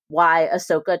explaining why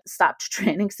Ahsoka stopped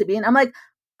training Sabine. I'm like,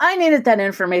 I needed that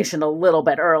information a little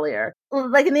bit earlier.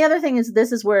 Like, and the other thing is,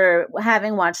 this is where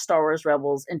having watched Star Wars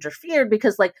Rebels interfered,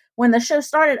 because like when the show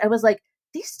started, I was like,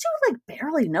 these two like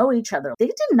barely know each other. They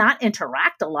did not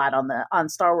interact a lot on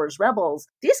Star Wars Rebels.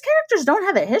 These characters don't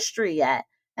have a history yet.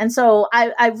 And so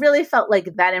I really felt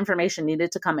like that information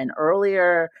needed to come in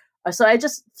earlier. So I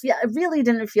really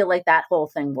didn't feel like that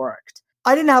whole thing worked.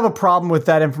 I didn't have a problem with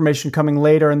that information coming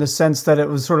later, in the sense that it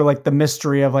was sort of like the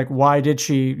mystery of like, why did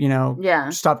she,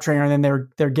 stop training her? And then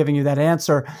they're giving you that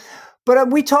answer.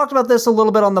 But we talked about this a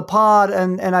little bit on the pod,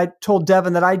 and I told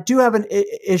Devin that I do have an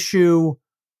issue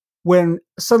when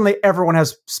suddenly everyone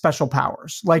has special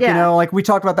powers. Like, like we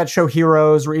talked about that show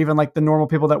Heroes, or even like the normal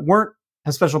people that weren't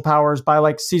have special powers. By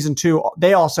like season 2,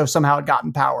 they also somehow had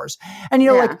gotten powers. And,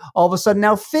 like all of a sudden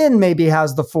now Finn maybe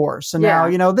has the Force. And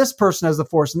now, this person has the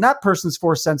Force, and that person's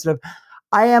Force sensitive.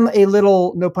 I am a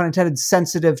little, no pun intended,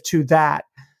 sensitive to that.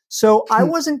 So I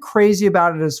wasn't crazy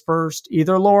about it as first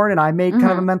either, Lauren. And I made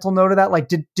kind of a mental note of that. Like,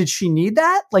 did she need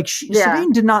that? Like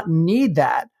Sabine did not need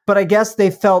that. But I guess they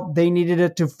felt they needed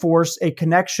it to force a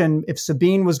connection. If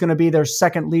Sabine was going to be their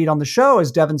second lead on the show,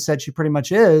 as Devin said, she pretty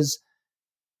much is,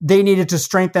 they needed to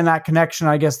strengthen that connection.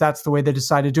 I guess that's the way they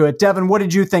decided to do it. Devin, what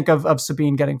did you think of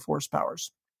Sabine getting Force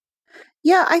powers?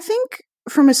 Yeah, I think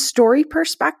from a story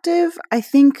perspective, I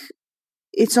think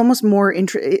it's almost more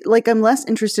like I'm less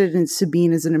interested in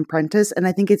Sabine as an apprentice, and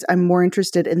I think I'm more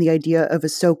interested in the idea of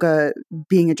Ahsoka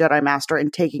being a Jedi Master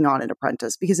and taking on an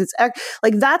apprentice, because it's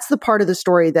like that's the part of the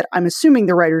story that I'm assuming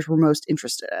the writers were most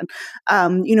interested in.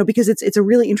 Because it's a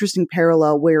really interesting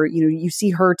parallel where you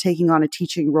see her taking on a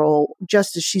teaching role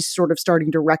just as she's sort of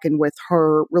starting to reckon with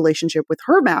her relationship with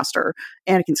her master,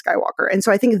 Anakin Skywalker. And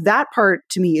so I think that part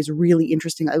to me is really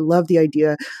interesting. I love the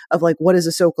idea of like, what does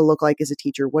Ahsoka look like as a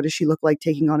teacher? What does she look like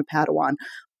taking on a Padawan?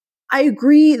 I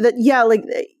agree that,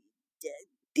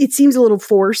 it seems a little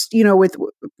forced, with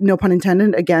no pun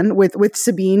intended, again, with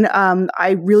Sabine.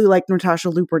 I really liked Natasha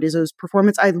Liu Bordizzo's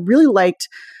performance. I really liked,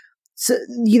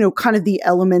 kind of the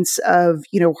elements of,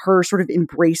 her sort of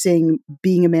embracing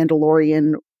being a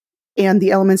Mandalorian and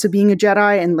the elements of being a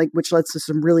Jedi, and like, which led to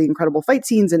some really incredible fight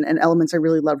scenes and elements I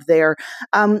really loved there.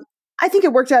 I think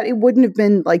it worked out. It wouldn't have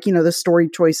been like, the story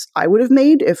choice I would have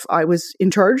made if I was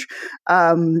in charge,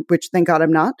 which thank God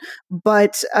I'm not.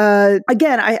 But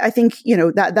again, I think,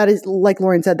 that is, like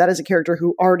Lauren said, that is a character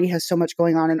who already has so much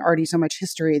going on and already so much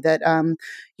history that,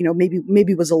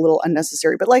 maybe was a little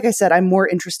unnecessary. But like I said, I'm more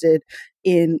interested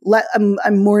in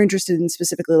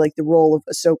specifically like the role of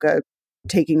Ahsoka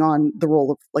taking on the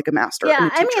role of like a master. Yeah,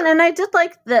 I mean, and I did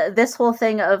like this whole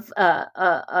thing of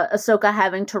Ahsoka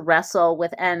having to wrestle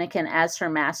with Anakin as her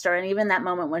master, and even that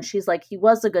moment when she's like, he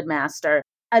was a good master.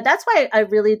 That's why I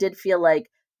really did feel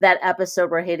like that episode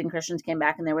where Hayden Christensen came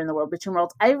back and they were in the world between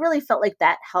worlds. I really felt like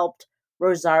that helped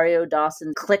Rosario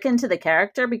Dawson click into the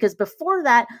character, because before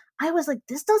that, I was like,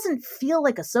 this doesn't feel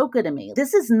like Ahsoka to me.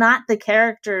 This is not the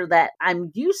character that I'm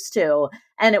used to.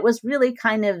 And it was really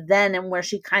kind of then, and where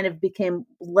she kind of became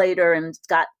later and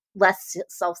got less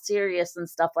self-serious and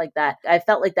stuff like that. I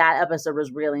felt like that episode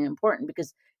was really important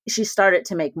because she started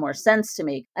to make more sense to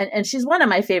me. And she's one of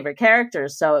my favorite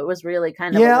characters. So it was really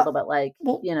kind of a little bit like,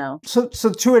 So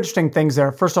two interesting things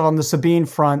there. First off, on the Sabine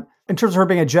front, in terms of her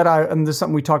being a Jedi, and this is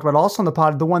something we talked about also on the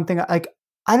pod, the one thing, like,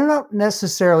 I do not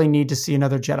necessarily need to see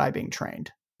another Jedi being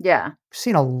trained. Yeah. We've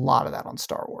seen a lot of that on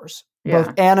Star Wars, Yeah.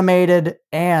 both animated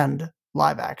and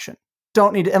live action.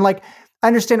 Don't need it. And like, I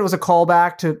understand it was a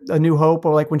callback to A New Hope,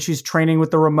 or like when she's training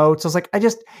with the remotes. I was like,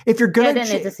 if you're going I didn't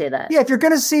need to see that. Yeah, if you're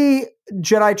going to see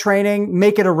Jedi training,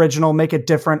 make it original, make it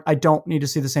different. I don't need to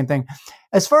see the same thing.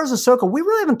 As far as Ahsoka, we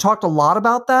really haven't talked a lot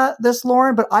about this,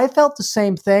 Lauren, but I felt the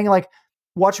same thing. Like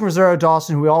watching Rosario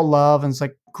Dawson, who we all love, and it's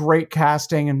like great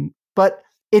casting, but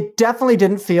it definitely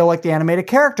didn't feel like the animated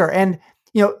character. And,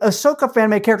 Ahsoka for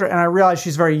animated character, and I realize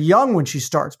she's very young when she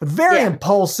starts, but very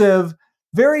impulsive,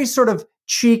 very sort of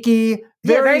cheeky,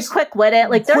 very quick-witted.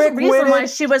 Like, there's a reason why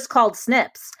she was called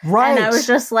Snips. Right. And I was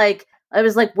just like,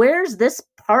 where's this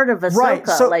part of Ahsoka?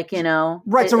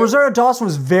 Right. So, so Rosario Dawson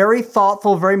was very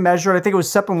thoughtful, very measured. I think it was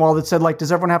Sepinwall that said, like, does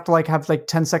everyone have to like have like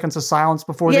 10 seconds of silence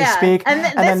before they speak? And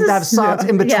then have silence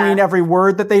in between every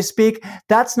word that they speak.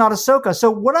 That's not Ahsoka.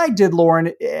 So what I did,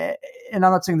 Lauren, and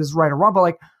I'm not saying this is right or wrong, but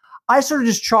like, I sort of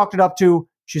just chalked it up to,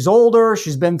 she's older.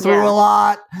 She's been through a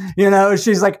lot.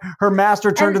 She's like, her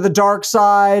master turned to the dark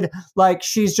side. Like,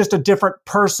 she's just a different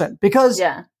person because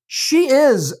she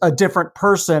is a different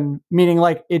person, meaning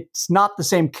like it's not the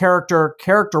same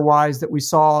character-wise that we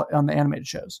saw on the animated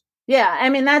shows. Yeah, I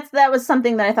mean, that was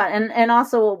something that I thought. And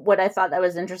also what I thought that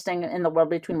was interesting in The World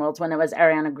Between Worlds when it was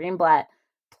Ariana Greenblatt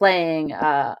playing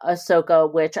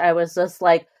Ahsoka, which I was just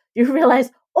like, you realize,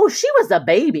 oh, she was a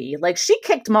baby. Like, she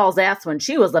kicked Maul's ass when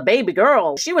she was a baby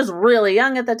girl. She was really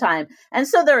young at the time. And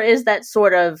so there is that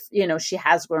sort of, she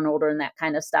has grown older and that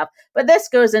kind of stuff. But this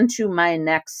goes into my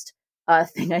next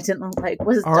thing I didn't like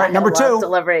was number 2.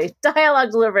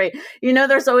 Dialogue delivery.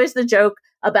 There's always the joke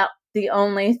about the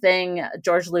only thing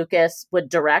George Lucas would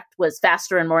direct was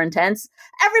faster and more intense.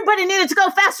 Everybody needed to go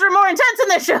faster and more intense in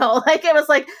this show. Like, it was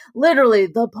like literally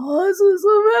the pauses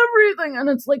of everything. And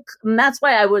it's like, and that's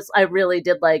why I really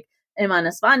did like Iman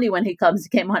Esfandi when he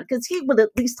came on, because he would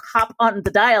at least hop on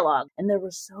the dialogue. And there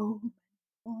were so many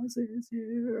pauses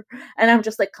here. And I'm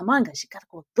just like, come on, guys, you got to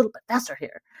go a little bit faster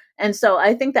here. And so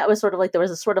I think that was sort of like, there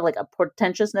was a sort of like a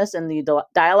portentousness in the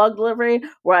dialogue delivery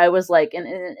where I was like, and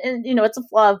it's a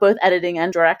flaw of both editing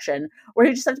and direction, where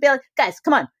you just have to be like, guys,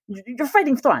 come on, you're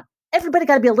fighting Thrawn. Everybody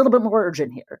got to be a little bit more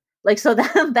urgent here. Like, so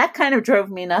that kind of drove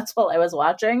me nuts while I was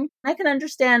watching. I can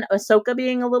understand Ahsoka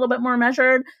being a little bit more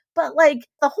measured, but like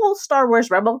the whole Star Wars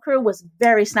Rebel crew was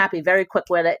very snappy, very quick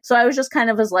with it. So I was just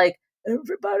kind of was like,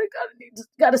 everybody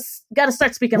gotta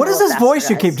start speaking. What is this voice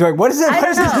you keep doing? What is it? I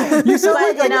don't know. You sound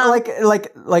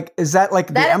like is that like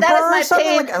the Emperor or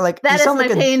something? That is my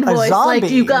pain voice. Like,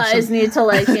 you guys need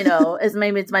to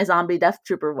maybe it's my zombie Death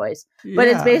Trooper voice, but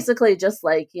it's basically just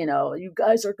like, you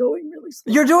guys are going really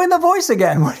slow. You're doing the voice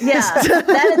again.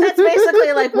 That's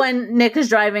basically like when Nick is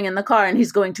driving in the car and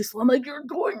he's going too slow. I'm like, you're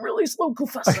going really slow. Go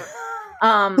faster.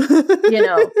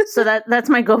 So that's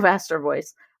my go faster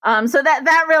voice. So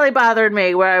that really bothered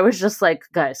me, where I was just like,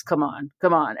 guys, come on.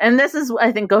 And this is,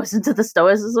 I think, goes into the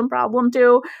stoicism problem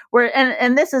too, where,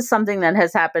 and this is something that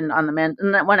has happened on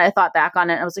and when I thought back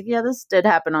on it, I was like, yeah, this did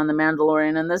happen on The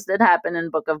Mandalorian, and this did happen in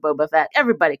Book of Boba Fett.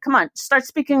 Everybody, come on, start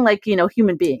speaking like,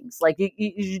 human beings. Like,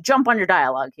 you jump on your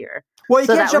dialogue here. Well, you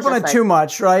can't jump on it too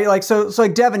much, right? Like, so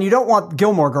like Devin, you don't want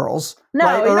Gilmore Girls,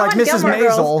 right? Or like Mrs.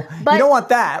 Maisel. You don't want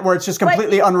that, where it's just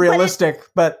completely unrealistic,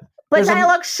 but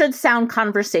dialogue should sound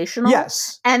conversational.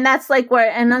 Yes. And that's like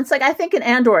and it's like, I think in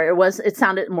Andor, it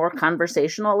sounded more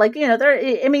conversational. Like,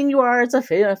 it's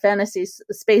a fantasy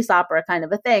space opera kind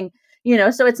of a thing,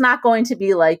 so it's not going to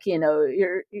be like,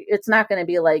 it's not going to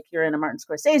be like you're in a Martin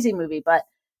Scorsese movie, but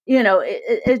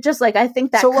it just like, I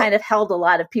think that kind of held a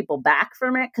lot of people back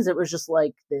from it, because it was just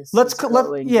like this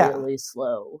really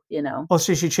slow, Well,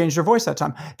 she changed her voice that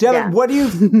time. Devin, what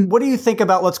do you think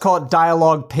about, let's call it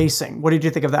dialogue pacing? What did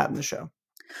you think of that in the show?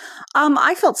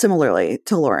 I felt similarly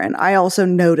to Lauren. I also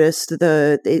noticed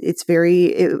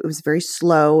it was very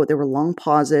slow. There were long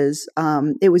pauses.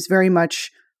 It was very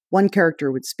much one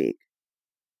character would speak,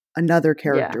 another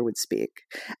character would speak.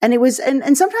 And it was,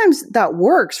 and sometimes that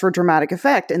works for dramatic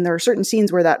effect. And there are certain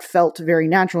scenes where that felt very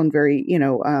natural and very,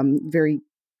 very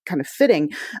kind of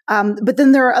fitting. But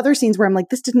then there are other scenes where I'm like,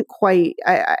 this didn't quite,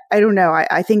 I don't know.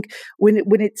 I think when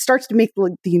it starts to make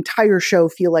the entire show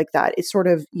feel like that, it's sort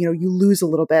of, you lose a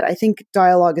little bit. I think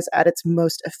dialogue is at its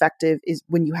most effective is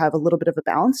when you have a little bit of a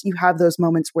balance. You have those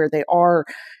moments where they are,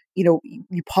 you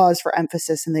pause for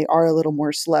emphasis and they are a little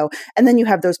more slow. And then you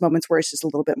have those moments where it's just a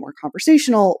little bit more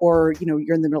conversational, or,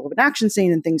 you're in the middle of an action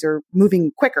scene and things are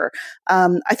moving quicker.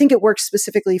 I think it works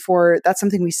specifically that's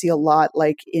something we see a lot,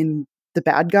 like in the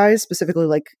bad guys, specifically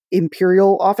like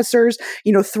Imperial officers.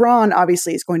 Thrawn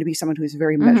obviously is going to be someone who's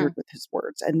very measured with his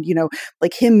words. And,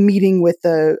 like him meeting with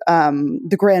the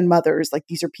grandmothers, like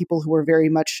these are people who are very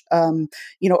much,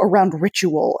 around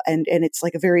ritual, and it's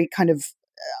like a very kind of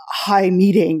high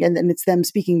meeting, and then it's them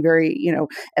speaking very,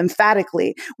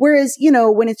 emphatically. Whereas,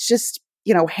 when it's just,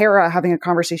 Hera having a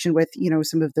conversation with,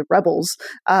 some of the rebels,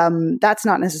 that's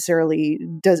not necessarily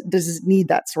does need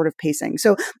that sort of pacing.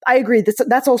 So I agree.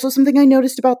 That's also something I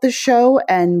noticed about this show.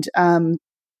 And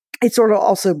it sort of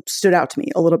also stood out to me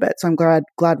a little bit. So I'm glad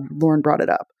Lauren brought it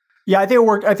up. Yeah, I think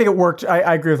it worked.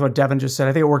 I agree with what Devin just said.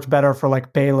 I think it worked better for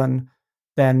like Balin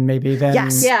than maybe then.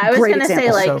 Yes. Yeah, I was going to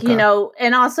say like, Ahsoka.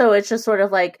 and also it's just sort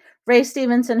of like Ray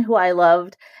Stevenson, who I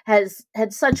loved, has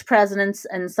had such presence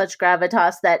and such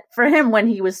gravitas that for him, when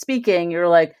he was speaking, you're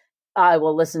like, I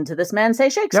will listen to this man say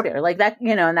Shakespeare, like that,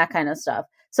 and that kind of stuff.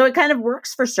 So it kind of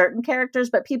works for certain characters,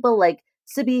 but people like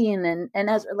Sabine and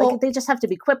Ezra, they just have to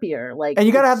be quippier. And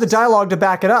you got to have the dialogue to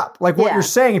back it up. Like what you're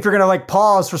saying, if you're going to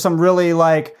pause for some really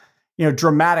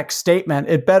dramatic statement,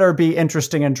 it better be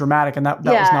interesting and dramatic. And that was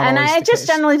not always the case. And I just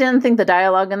generally didn't think the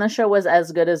dialogue in the show was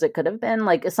as good as it could have been.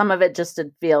 Like some of it just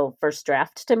did feel first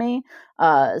draft to me.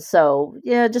 So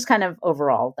just kind of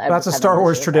overall. That's a Star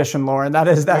Wars tradition, Lauren.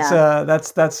 That's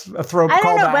a throwback. I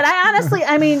don't know, but I honestly,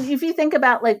 if you think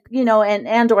about and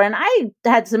Andor, and I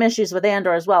had some issues with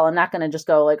Andor as well. I'm not going to just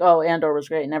go oh, Andor was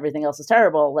great and everything else is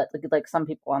terrible, like some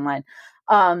people online.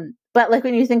 But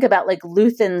when you think about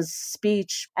Luthen's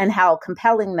speech and how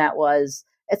compelling that was,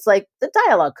 it's the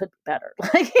dialogue could be better.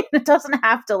 It doesn't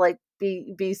have to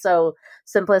be so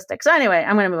simplistic. So anyway,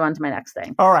 I'm going to move on to my next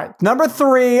thing. All right. Number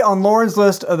 3 on Lauren's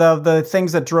list of the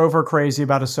things that drove her crazy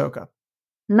about Ahsoka.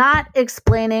 Not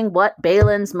explaining what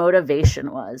Balin's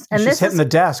motivation was. And she's hitting the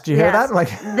desk. Do you hear that?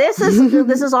 This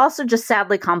is also just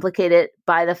sadly complicated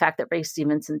by the fact that Ray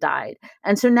Stevenson died.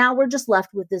 And so now we're just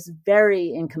left with this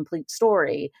very incomplete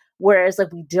story. Whereas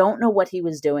we don't know what he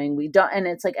was doing. We don't, and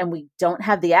it's and we don't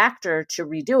have the actor to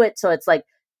redo it. So it's if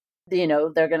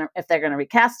they're gonna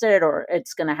recast it, or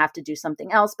it's gonna have to do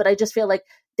something else. But I just feel like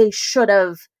they should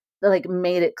have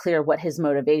made it clear what his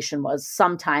motivation was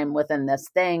sometime within this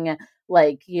thing.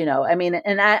 I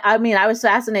was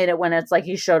fascinated when it's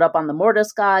he showed up on the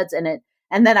Mortis gods, and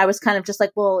then I was kind of just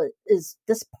well, is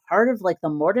this part of the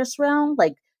Mortis realm?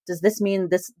 Does this mean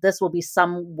this will be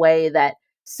some way that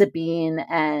Sabine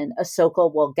and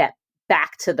Ahsoka will get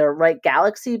back to the right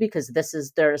galaxy, because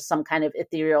there's some kind of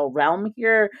ethereal realm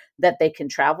here that they can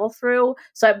travel through.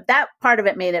 So that part of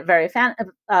it made it very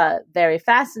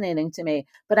fascinating to me.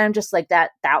 But I'm just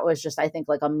that was just, I think,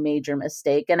 a major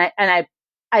mistake. And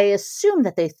I assume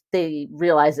that they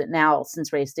realize it now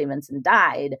since Ray Stevenson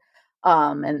died.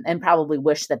 And probably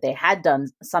wish that they had done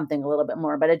something a little bit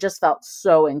more, but it just felt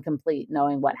so incomplete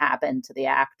knowing what happened to the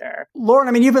actor.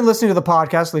 Lauren, you've been listening to the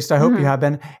podcast, at least I hope you have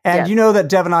been. And you know that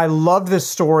Dev and I loved this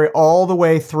story all the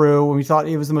way through. And we thought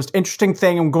it was the most interesting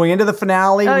thing. And going into the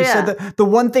finale, said that the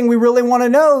one thing we really want to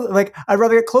know, I'd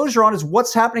rather get closure on, is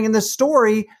what's happening in this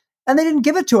story. And they didn't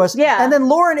give it to us. Yeah. And then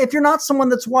Lauren, if you're not someone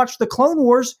that's watched the Clone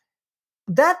Wars,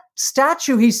 that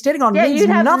statue he's standing on means you'd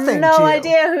have nothing no to you.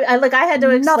 idea I had to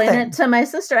explain it to my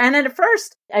sister. And at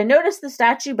first I noticed the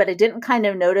statue, but I didn't kind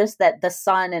of notice that the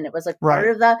sun, and it was part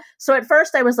of so at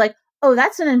first I was oh,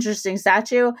 that's an interesting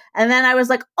statue. And then I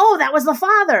was oh, that was the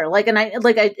father.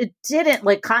 It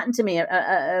didn't cotton to me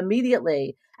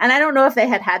immediately. And I don't know if they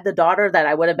had the daughter that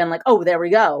I would have been oh, there we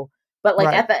go. But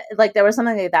there was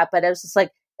something like that. But it was just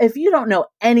if you don't know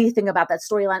anything about that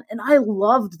storyline, and I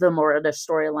loved the Mortis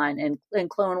storyline in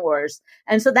Clone Wars,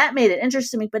 and so that made it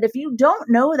interesting to me. But if you don't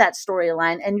know that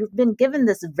storyline and you've been given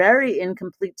this very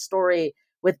incomplete story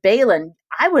with Balin,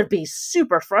 I would be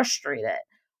super frustrated.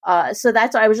 So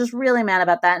that's why I was just really mad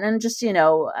about that. And just,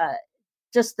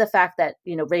 just the fact that,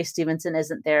 Ray Stevenson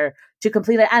isn't there to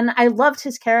complete it. And I loved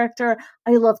his character.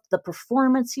 I loved the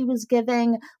performance he was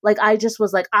giving. I just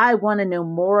was I want to know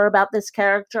more about this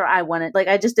character.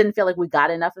 I just didn't feel we got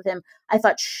enough of him. I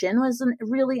thought Shin was a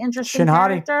really interesting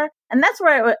character. And that's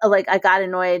where I got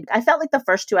annoyed. I felt the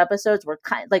first 2 episodes were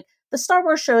kind of the Star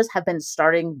Wars shows have been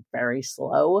starting very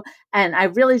slow. And I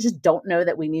really just don't know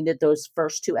that we needed those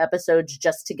first 2 episodes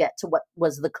just to get to what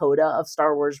was the coda of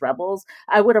Star Wars Rebels.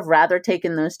 I would have rather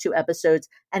taken those 2 episodes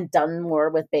and done more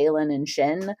with Balin and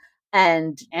Shin.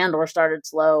 And Andor started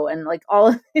slow. And all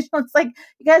of it's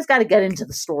you guys got to get into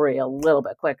the story a little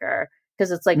bit quicker.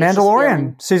 Because it's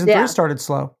Mandalorian season 3 started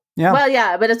slow. Yeah. Well,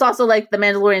 yeah, but it's also the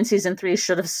Mandalorian season 3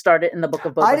 should have started in the Book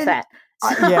of Boba Fett.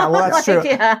 Yeah, well, that's true.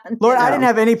 Lauren, I didn't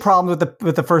have any problem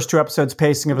with the first 2 episodes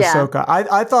pacing of Ahsoka.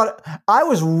 I thought I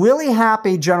was really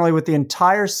happy generally with the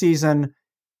entire season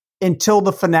until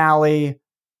the finale,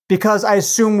 because I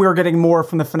assume we were getting more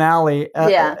from the finale.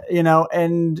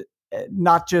 And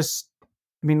not just.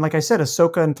 I mean, like I said,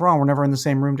 Ahsoka and Thrawn were never in the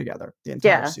same room together the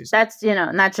entire season. That's,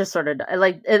 not just sort of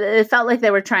it felt like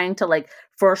they were trying to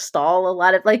forestall a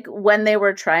lot of when they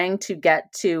were trying to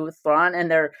get to Thrawn and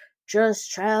they're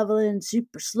just traveling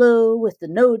super slow with the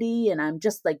Nodi. And I'm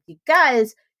just you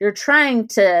guys, you're trying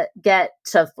to get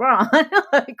to Thrawn.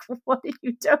 What are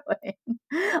you doing?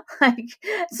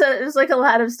 So it was a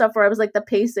lot of stuff where I was the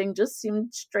pacing just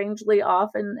seemed strangely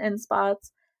off in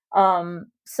spots.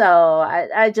 So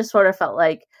I just sort of felt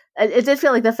it did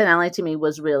feel the finale to me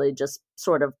was really just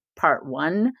sort of part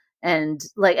 1. And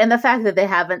and the fact that they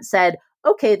haven't said,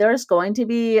 okay, there's going to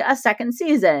be a second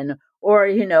season, or,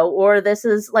 or this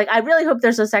is like, I really hope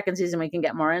there's a second season. We can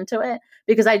get more into it,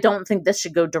 because I don't think this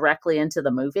should go directly into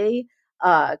the movie.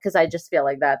 Because I just feel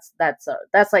like that's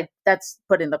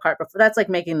putting the cart before, that's like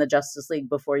making the Justice League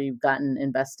before you've gotten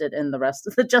invested in the rest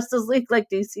of the Justice League like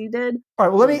DC did. All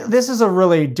right, well, this is a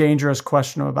really dangerous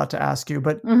question I'm about to ask you,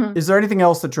 but is there anything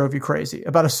else that drove you crazy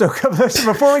about Ahsoka?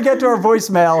 Before we get to our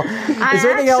voicemail, is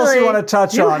there anything else you want to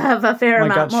touch on? I have a fair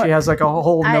amount more. She has like a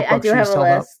whole notebook. I do have a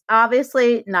list.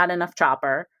 Obviously, not enough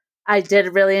Chopper. I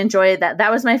did really enjoy that.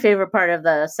 That was my favorite part of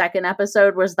the second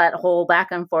episode, was that whole back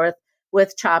and forth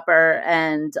with Chopper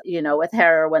and, with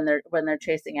Hera when they're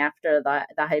chasing after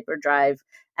the hyperdrive.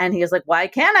 And he was like, why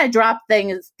can't I drop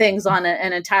things on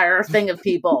an entire thing of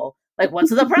people? Like, what's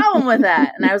the problem with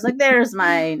that? And I was like, there's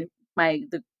the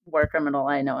war criminal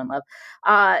I know and love.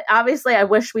 Obviously, I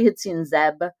wish we had seen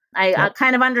Zeb. I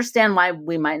kind of understand why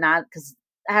we might not, because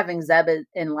having Zeb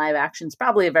in live action is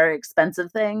probably a very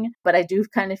expensive thing. But I do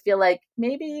kind of feel like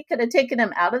maybe you could have taken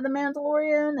him out of The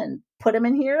Mandalorian and put him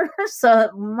in here. So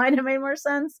it might have made more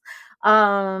sense. Those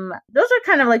are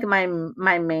kind of like my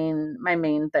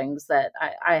main things that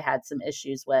I had some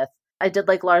issues with. I did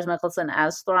like Lars Mikkelsen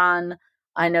as Thrawn.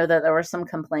 I know that there were some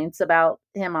complaints about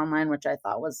him online, which I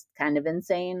thought was kind of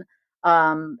insane.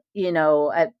 I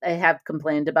have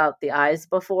complained about the eyes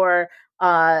before.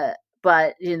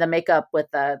 But the makeup with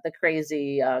the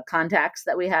crazy contacts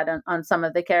that we had on some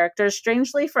of the characters,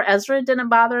 strangely for Ezra, didn't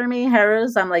bother me.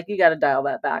 Hera's, I'm like, you got to dial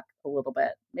that back a little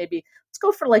bit. Maybe let's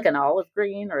go for like an olive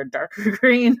green or a darker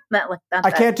green. I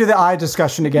can't do the eye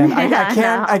discussion again.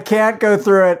 I can't go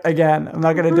through it again. I'm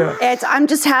not going to do it. I'm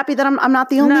just happy that I'm not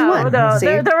the only one. No,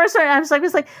 there were certain times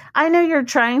like, I know you're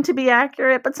trying to be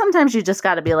accurate, but sometimes you just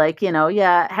got to be like,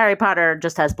 Harry Potter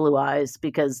just has blue eyes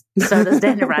because so does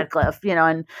Daniel Radcliffe,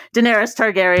 and Daenerys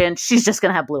Targaryen, she's just going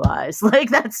to have blue eyes.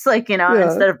 Like, that's like,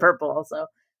 instead of purple. So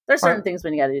there's certain things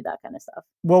when you got to do that kind of stuff.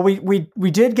 Well, we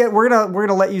did get, we're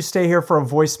gonna let you stay here for a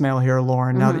voicemail here,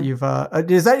 Lauren. Now that you've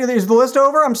is the list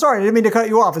over? I'm sorry, I didn't mean to cut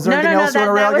you off. Is there anything else you want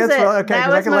to rail against? Okay, that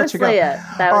was I can let you go.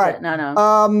 That was it.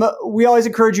 No. We always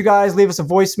encourage you guys, leave us a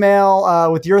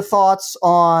voicemail with your thoughts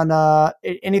on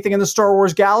anything in the Star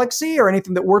Wars galaxy or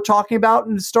anything that we're talking about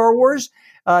in Star Wars.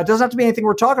 It doesn't have to be anything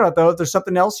we're talking about, though. If there's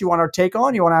something else you want our take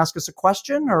on, you want to ask us a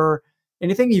question or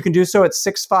anything, you can do so at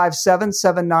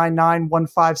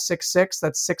 657-799-1566.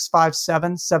 That's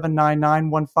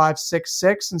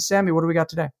 657-799-1566. And Sammy, what do we got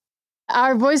today?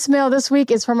 Our voicemail this week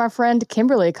is from our friend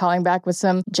Kimberly, calling back with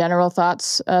some general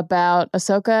thoughts about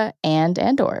Ahsoka and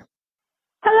Andor.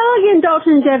 Hello again,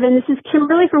 Dalton and Devin. This is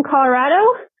Kimberly from Colorado,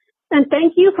 and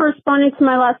thank you for responding to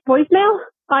my last voicemail.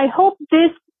 I hope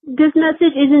this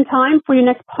message is in time for your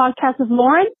next podcast with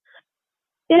Lauren.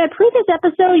 In a previous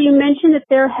episode, you mentioned that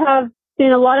there have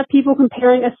been a lot of people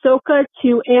comparing Ahsoka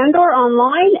to Andor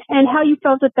online and how you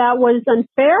felt that was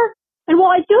unfair. And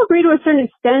while I do agree to a certain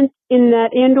extent in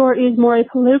that Andor is more a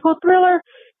political thriller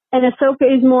and Ahsoka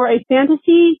is more a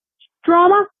fantasy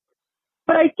drama,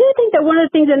 but I do think that one of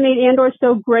the things that made Andor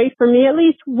so great, for me at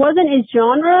least, wasn't its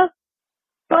genre,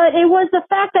 but it was the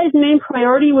fact that its main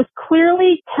priority was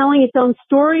clearly telling its own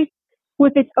story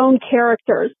with its own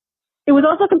characters. It was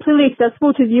also completely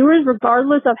accessible to viewers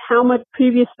regardless of how much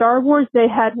previous Star Wars they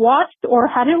had watched or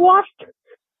hadn't watched.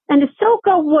 And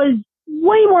Ahsoka was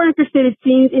way more interested, it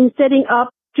seems, in setting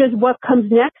up just what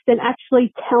comes next and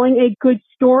actually telling a good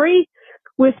story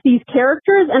with these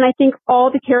characters. And I think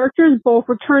all the characters, both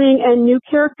returning and new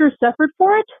characters, suffered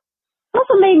for it. It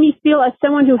also made me feel, as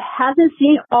someone who hasn't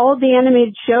seen all of the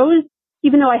animated shows,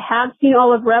 even though I have seen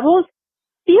all of Rebels,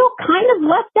 feel kind of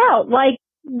left out. Like,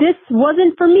 this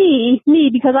wasn't for me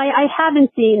because I haven't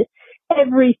seen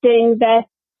everything that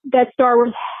Star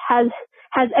Wars has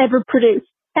ever produced.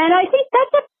 And I think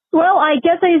that's it. Well, I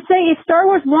guess I'd say if Star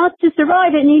Wars wants to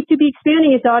survive, it needs to be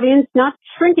expanding its audience, not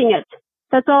shrinking it.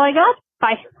 That's all I got.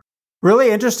 Bye. Really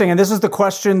interesting. And this is the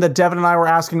question that Devin and I were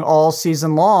asking all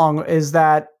season long, is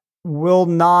that will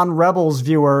non-Rebels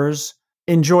viewers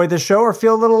enjoy the show or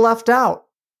feel a little left out?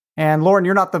 And Lauren,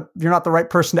 you're not the right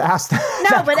person to ask that.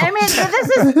 No, but I mean,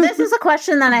 this is a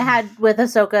question that I had with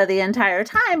Ahsoka the entire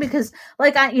time, because,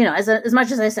 like, as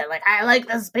much as I said, like, I like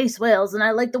the space whales and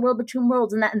I like the world between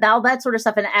worlds and all that sort of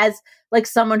stuff, and as like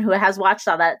someone who has watched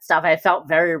all that stuff, I felt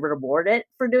very rewarded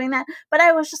for doing that. But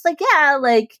I was just like, yeah,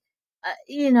 like,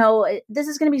 this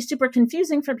is going to be super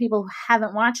confusing for people who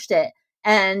haven't watched it,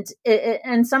 and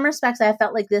in some respects, I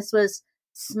felt like this was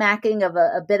smacking of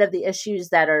a bit of the issues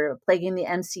that are plaguing the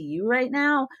MCU right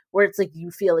now, where it's like you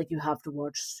feel like you have to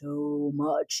watch so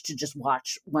much to just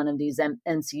watch one of these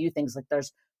MCU things. Like,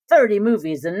 there's 30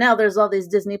 movies, and now there's all these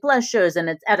Disney Plus shows, and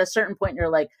it's at a certain point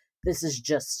you're like, this is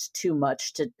just too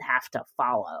much to have to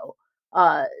follow.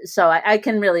 So I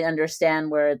can really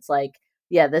understand where it's like,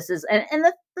 yeah, this is, and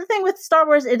the thing with Star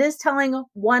Wars, it is telling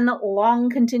one long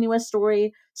continuous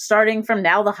story, starting from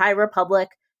now the High Republic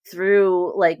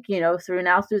through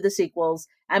through the sequels.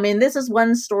 I mean, this is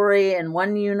one story and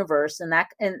one universe,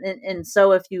 and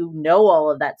so if you know all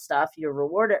of that stuff, you're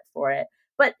rewarded for it.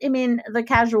 But I mean, the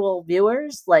casual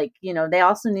viewers, they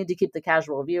also need to keep the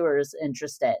casual viewers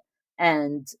interested.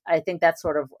 And I think that's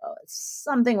sort of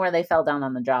something where they fell down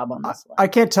on the job on this one. I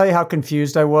can't tell you how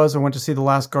confused I was. I went to see the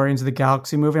last Guardians of the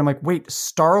Galaxy movie. I'm like, wait,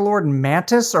 Star-Lord and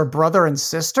Mantis are brother and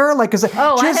sister? Like, I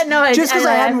had no idea. Just because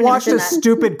I hadn't watched a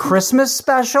stupid Christmas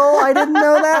special, I didn't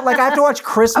know that. Like, I have to watch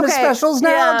Christmas specials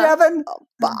now, Devin?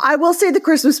 I will say the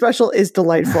Christmas special is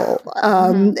delightful.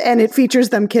 And it features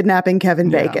them kidnapping Kevin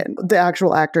Bacon, the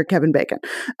actual actor Kevin Bacon.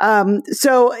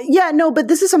 But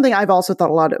this is something I've also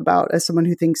thought a lot about as someone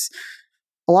who thinks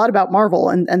a lot about Marvel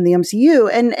and the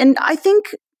MCU. And I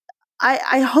think,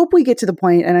 I hope we get to the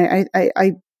point, and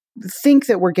I think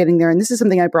that we're getting there. And this is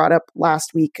something I brought up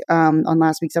last week on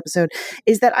last week's episode,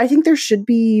 is that I think there should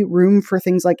be room for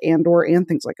things like Andor and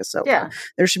things like Ahsoka. Yeah.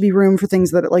 There should be room for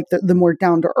things that like the more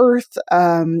down to earth,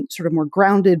 sort of more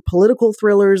grounded political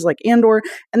thrillers like Andor.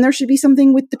 And there should be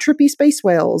something with the trippy space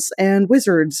whales and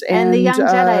wizards and the young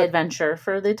Jedi adventure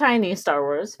for the tiny Star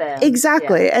Wars fans.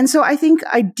 Exactly. Yeah. And so I think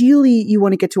ideally you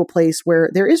want to get to a place where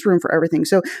there is room for everything.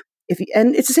 So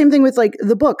and it's the same thing with like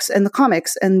the books and the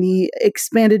comics and the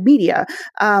expanded media.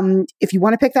 If you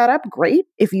want to pick that up, great.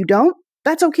 If you don't,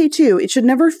 that's okay too. It should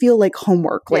never feel like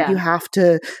homework, like you have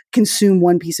to consume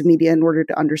one piece of media in order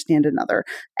to understand another.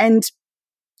 And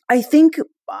I think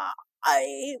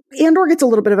Andor gets a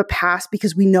little bit of a pass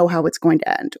because we know how it's going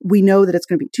to end. We know that it's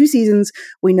going to be 2 seasons.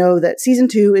 We know that season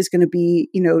 2 is going to be,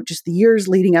 just the years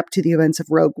leading up to the events of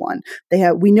Rogue One.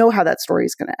 We know how that story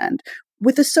is going to end.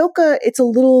 With Ahsoka, it's a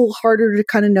little harder to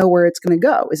kind of know where it's going to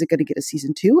go. Is it going to get a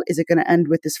season 2? Is it going to end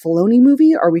with this Filoni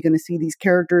movie? Are we going to see these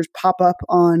characters pop up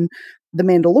on The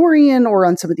Mandalorian or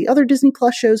on some of the other Disney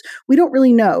Plus shows? We don't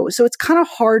really know. So it's kind of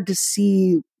hard to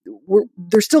see.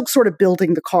 They're still sort of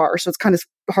building the car, so it's kind of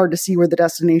hard to see where the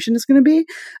destination is going to be.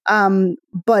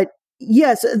 But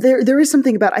yes, there is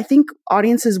something about, I think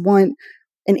audiences want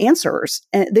answers,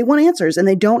 and they want answers, and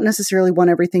they don't necessarily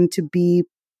want everything to be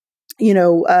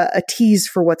a tease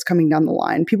for what's coming down the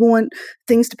line. People want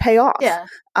things to pay off. Yeah.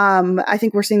 I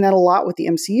think we're seeing that a lot with the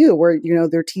MCU where,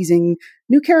 they're teasing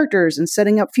new characters and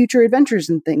setting up future adventures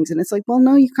and things. And it's like, well,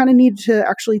 no, you kind of need to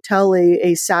actually tell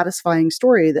a satisfying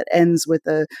story that ends with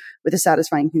a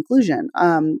satisfying conclusion.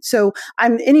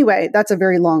 Anyway, that's a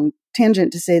very long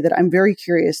tangent to say that I'm very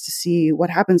curious to see what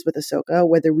happens with Ahsoka,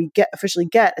 whether we officially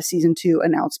get a season 2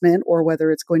 announcement or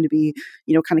whether it's going to be,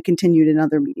 kind of continued in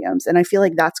other mediums. And I feel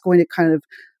like that's going to kind of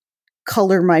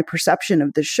color my perception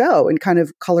of the show and kind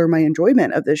of color my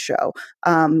enjoyment of this show.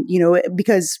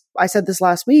 Because I said this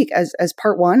last week, as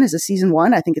part 1, as a season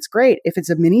 1, I think it's great. If it's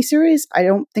a mini series, I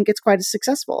don't think it's quite as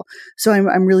successful. So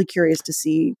I'm really curious to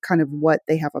see kind of what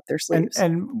they have up their sleeves.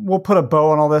 And we'll put a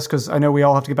bow on all this because I know we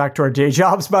all have to get back to our day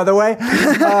jobs, by the way.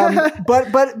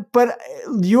 But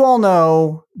you all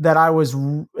know that I was,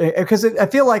 because I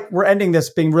feel like we're ending this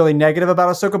being really negative about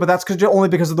Ahsoka, but that's only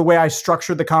because of the way I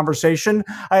structured the conversation.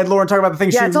 I had Lauren talk about the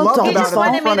things she loved about it. You just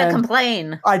wanted me to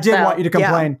complain. I did want you to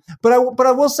complain. Yeah. But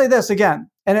I will say this again,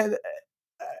 and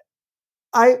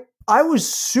I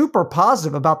was super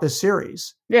positive about this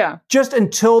series. Yeah. Just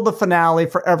until the finale,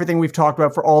 for everything we've talked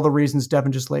about, for all the reasons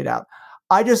Devin just laid out.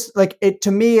 I just,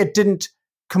 to me, it didn't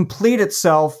complete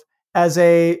itself as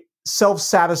a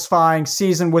self-satisfying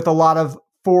season with a lot of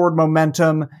forward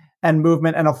momentum and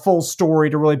movement and a full story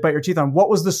to really bite your teeth on. What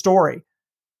was the story?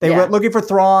 They went looking for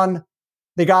Thrawn.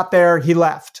 They got there. He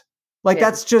left.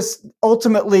 That's just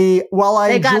ultimately, while I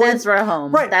enjoyed... They got Ezra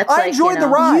home. Right. I enjoyed the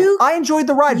ride. I enjoyed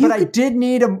the ride, but I did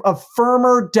need a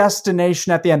firmer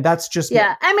destination at the end. That's just me.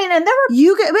 I mean, and there were...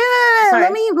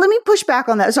 Let me push back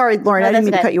on that. Sorry, Lauren, I didn't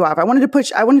mean to cut you off. I wanted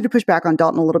to push back on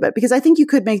Dalton a little bit because I think you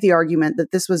could make the argument that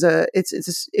this was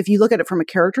if you look at it from a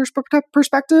character's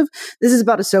perspective, this is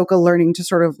about Ahsoka learning to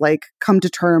sort of come to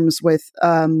terms with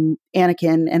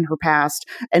Anakin and her past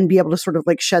and be able to sort of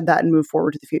shed that and move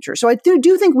forward to the future. So I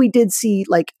do think we did see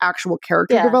actual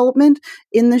character development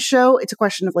in the show. It's a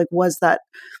question of was that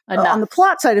on the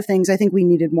plot side of things, I think we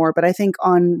needed more, but I think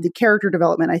on the character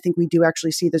development, I think we do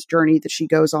actually see this journey that she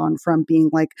goes on from being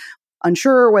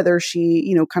unsure whether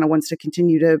she, kind of wants to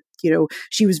continue to,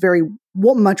 she was very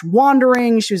much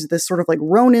wandering. She was this sort of like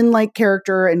Ronin-like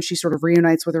character, and she sort of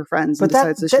reunites with her friends and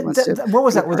decides that she wants to. What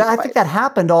was that? I think that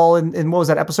happened all in what was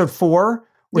that, episode 4?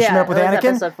 Where she met up with Anakin?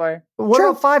 Episode 4. What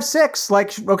about 5, 6?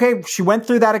 Like, okay, she went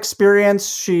through that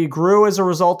experience. She grew as a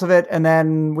result of it. And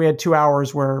then we had 2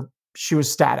 hours where she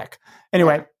was static.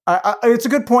 Anyway, it's a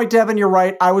good point, Devin. You're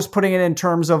right. I was putting it in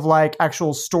terms of like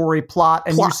actual story plot.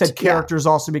 And you said characters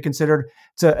also be considered.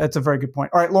 It's a very good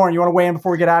point. All right, Lauren, you want to weigh in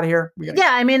before we get out of here?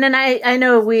 I mean, and I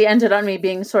know we ended on me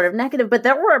being sort of negative, but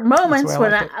there were moments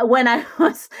when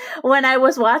I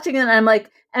was watching it and I'm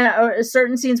like, and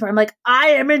certain scenes where I'm like,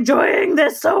 I am enjoying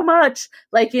this so much.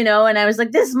 Like, and I was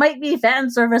like, this might be fan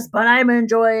service, but I'm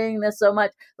enjoying this so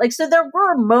much. Like, so there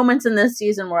were moments in this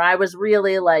season where I was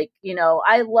really like,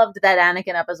 I loved that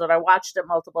Anakin episode. I watched it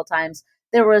multiple times.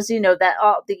 There was, that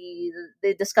all the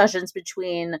discussions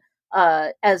between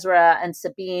Ezra and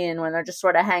Sabine when they're just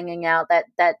sort of hanging out,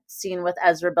 that scene with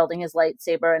Ezra building his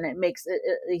lightsaber and it makes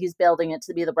he's building it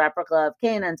to be the replica of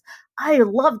Kanan's. I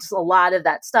loved a lot of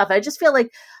that stuff. I just feel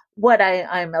like what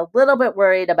I'm a little bit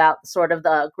worried about sort of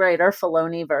the greater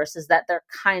Filoni verse is that they're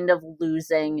kind of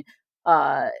losing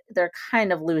the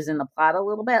plot a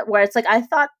little bit, where it's like, I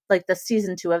thought like the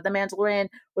season 2 of The Mandalorian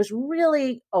was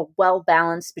really a well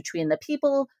balanced between the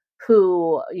people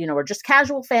who, are just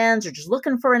casual fans or just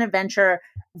looking for an adventure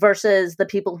versus the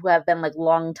people who have been like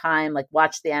long time, like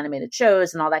watch the animated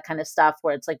shows and all that kind of stuff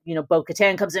where it's like,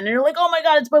 Bo-Katan comes in and you're like, oh my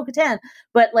God, it's Bo-Katan.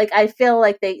 But like, I feel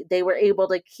like they were able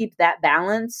to keep that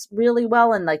balance really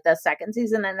well in like the second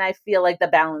season. And I feel like the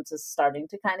balance is starting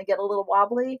to kind of get a little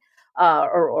wobbly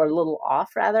or a little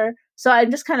off rather. So I'm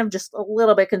just kind of just a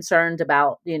little bit concerned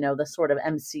about, the sort of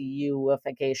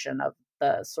MCU-ification of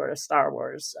the sort of Star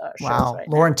Wars shows. Wow, right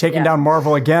Lauren now. taking down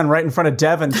Marvel again right in front of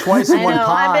Devin twice in one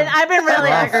pod. I've been really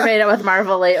aggravated with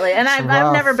Marvel lately, and I've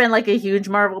never been like a huge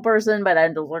Marvel person, but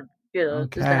I'm just been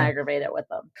aggravated with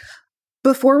them.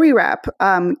 Before we wrap,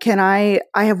 I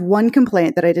have one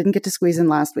complaint that I didn't get to squeeze in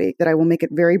last week that I will make it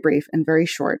very brief and very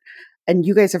short. And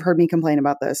you guys have heard me complain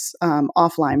about this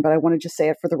offline, but I want to just say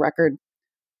it for the record.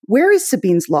 Where is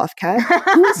Sabine's loft cat?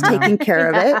 Who is taking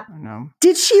care of it? No.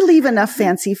 Did she leave enough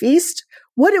fancy feast?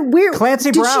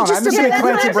 Clancy Brown. I'm just saying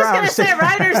Clancy Brown. I was just going to say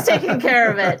Ryder's taking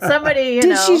care of it. Somebody,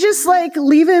 Did she just like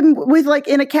leave him with like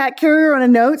in a cat carrier on a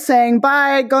note saying,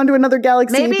 bye, gone to another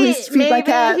galaxy, please feed my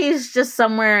cat? Maybe he's just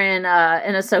somewhere in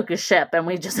Ahsoka's ship and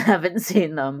we just haven't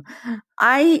seen them.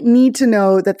 I need to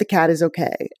know that the cat is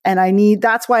okay. And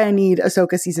that's why I need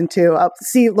Ahsoka season 2.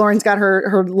 See, Lauren's got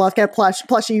her love cat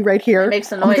plushie right here. It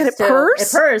makes a noise too. It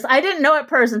purrs. I didn't know it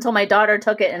purrs until my daughter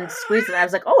took it and squeezed it. I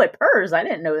was like, oh, it purrs. I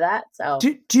didn't know that. So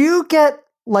do you get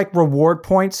like reward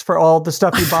points for all the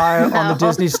stuff you buy on the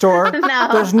Disney store? No.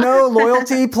 There's no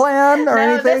loyalty plan or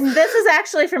anything? This is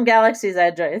actually from Galaxy's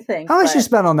Edge, I think. How much you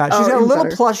spent on that? She's got a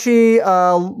little plushy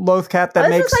loathe cat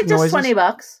that makes noises. This is like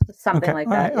just $20, something like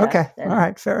that. Right. Okay. All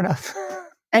right. Fair enough.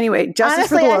 Anyway,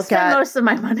 justice honestly, for the loathe cat. I spend most of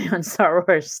my money on Star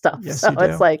Wars stuff. Yes, so you do.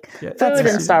 it's like food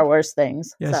and Star Wars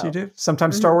things. Yes, you do.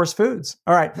 Sometimes Star Wars foods.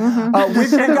 All right.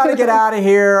 We've got to get out of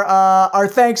here. Our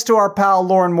thanks to our pal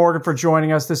Lauren Morgan for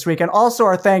joining us this week. And also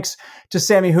our thanks to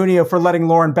Sammy Junio for letting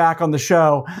Lauren back on the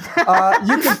show.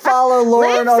 You can follow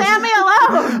Lauren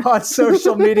on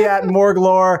social media at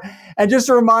Morglore. And just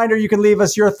a reminder, you can leave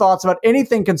us your thoughts about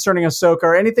anything concerning Ahsoka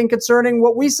or anything concerning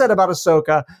what we said about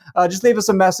Ahsoka. Just leave us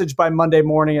a message by Monday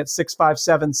morning at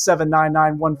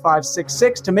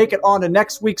 657-799-1566 to make it on to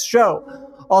next week's show.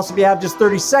 Also, if you have just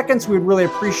 30 seconds, we'd really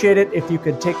appreciate it if you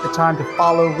could take the time to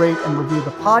follow, rate, and review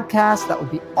the podcast. That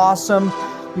would be awesome.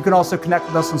 You can also connect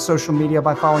with us on social media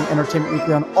by following Entertainment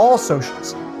Weekly on all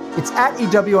socials. It's at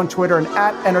EW on Twitter and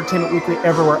at Entertainment Weekly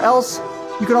everywhere else.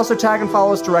 You can also tag and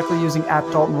follow us directly using at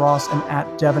Dalton Ross and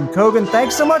at Devin Kogan.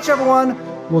 Thanks so much, everyone.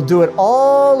 We'll do it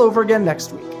all over again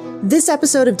next week. This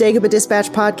episode of Dagobah Dispatch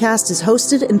Podcast is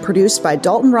hosted and produced by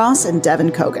Dalton Ross and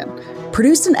Devin Kogan.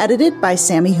 Produced and edited by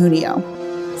Sammy Junio.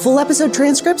 Full episode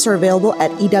transcripts are available at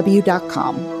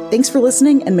EW.com. Thanks for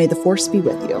listening, and may the Force be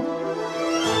with you.